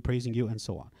glorifying you, praising you, and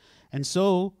so on. And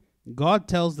so God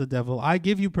tells the devil, I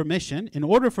give you permission, in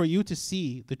order for you to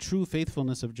see the true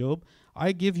faithfulness of Job,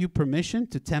 I give you permission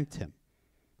to tempt him.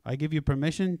 I give you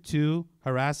permission to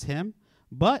harass him.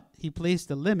 But he placed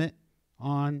a limit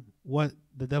on what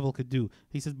the devil could do.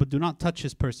 He says, but do not touch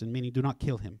his person, meaning do not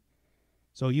kill him.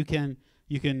 So you can,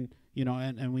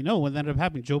 and we know what ended up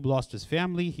happening. Job lost his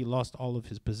family. He lost all of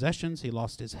his possessions. He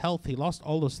lost his health. He lost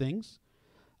all those things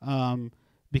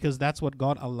because that's what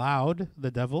God allowed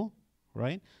the devil,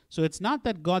 right? So it's not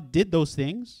that God did those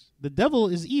things. The devil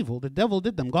is evil. The devil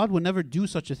did them. God would never do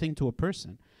such a thing to a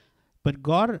person. But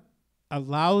God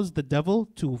allows the devil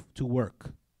to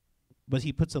work. But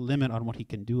he puts a limit on what he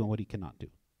can do and what he cannot do.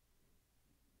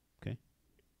 Okay?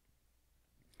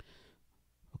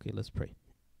 Okay, let's pray.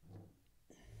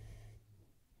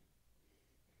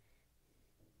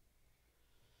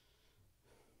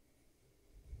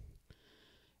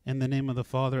 In the name of the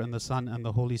Father, and the Son, and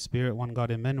the Holy Spirit, one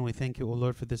God, amen. We thank you, O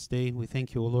Lord, for this day. We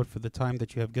thank you, O Lord, for the time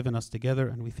that you have given us together,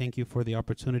 and we thank you for the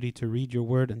opportunity to read your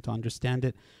word and to understand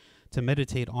it, to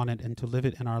meditate on it, and to live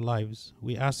it in our lives.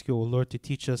 We ask you, O Lord, to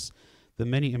teach us the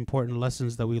many important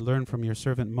lessons that we learned from your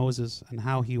servant Moses, and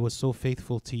how he was so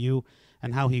faithful to you,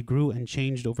 and how he grew and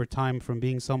changed over time from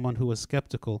being someone who was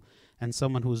skeptical and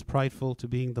someone who was prideful to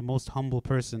being the most humble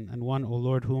person, and one, O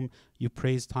Lord, whom you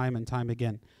praise time and time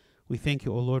again. We thank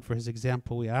you, O Lord, for his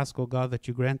example. We ask, O God, that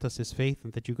you grant us his faith,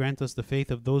 and that you grant us the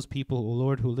faith of those people, O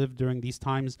Lord, who lived during these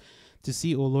times, to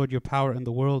see, O Lord, your power in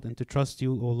the world, and to trust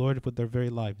you, O Lord, with their very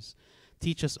lives.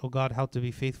 Teach us, O God, how to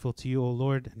be faithful to you, O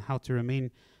Lord, and how to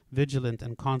remain vigilant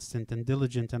and constant and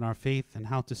diligent in our faith, and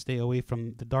how to stay away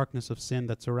from the darkness of sin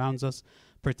that surrounds us.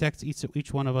 Protect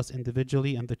each one of us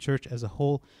individually and the church as a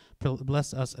whole.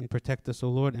 Bless us and protect us, O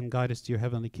Lord, and guide us to your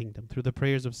heavenly kingdom. Through the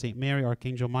prayers of St. Mary,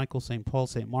 Archangel Michael, St. Paul,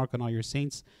 St. Mark, and all your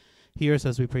saints, hear us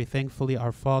as we pray thankfully.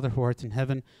 Our Father, who art in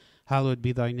heaven, hallowed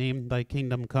be thy name. Thy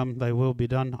kingdom come, thy will be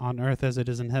done on earth as it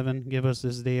is in heaven. Give us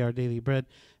this day our daily bread,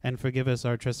 and forgive us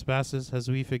our trespasses, as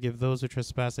we forgive those who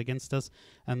trespass against us.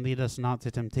 And lead us not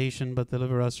to temptation, but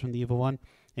deliver us from the evil one.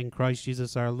 In Christ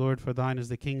Jesus our Lord, for thine is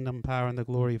the kingdom, power, and the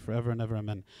glory forever and ever.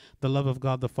 Amen. The love of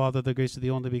God the Father, the grace of the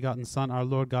only begotten Son, our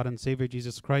Lord, God, and Savior,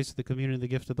 Jesus Christ, the communion and the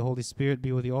gift of the Holy Spirit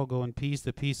be with you all. Go in peace.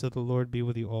 The peace of the Lord be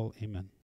with you all. Amen.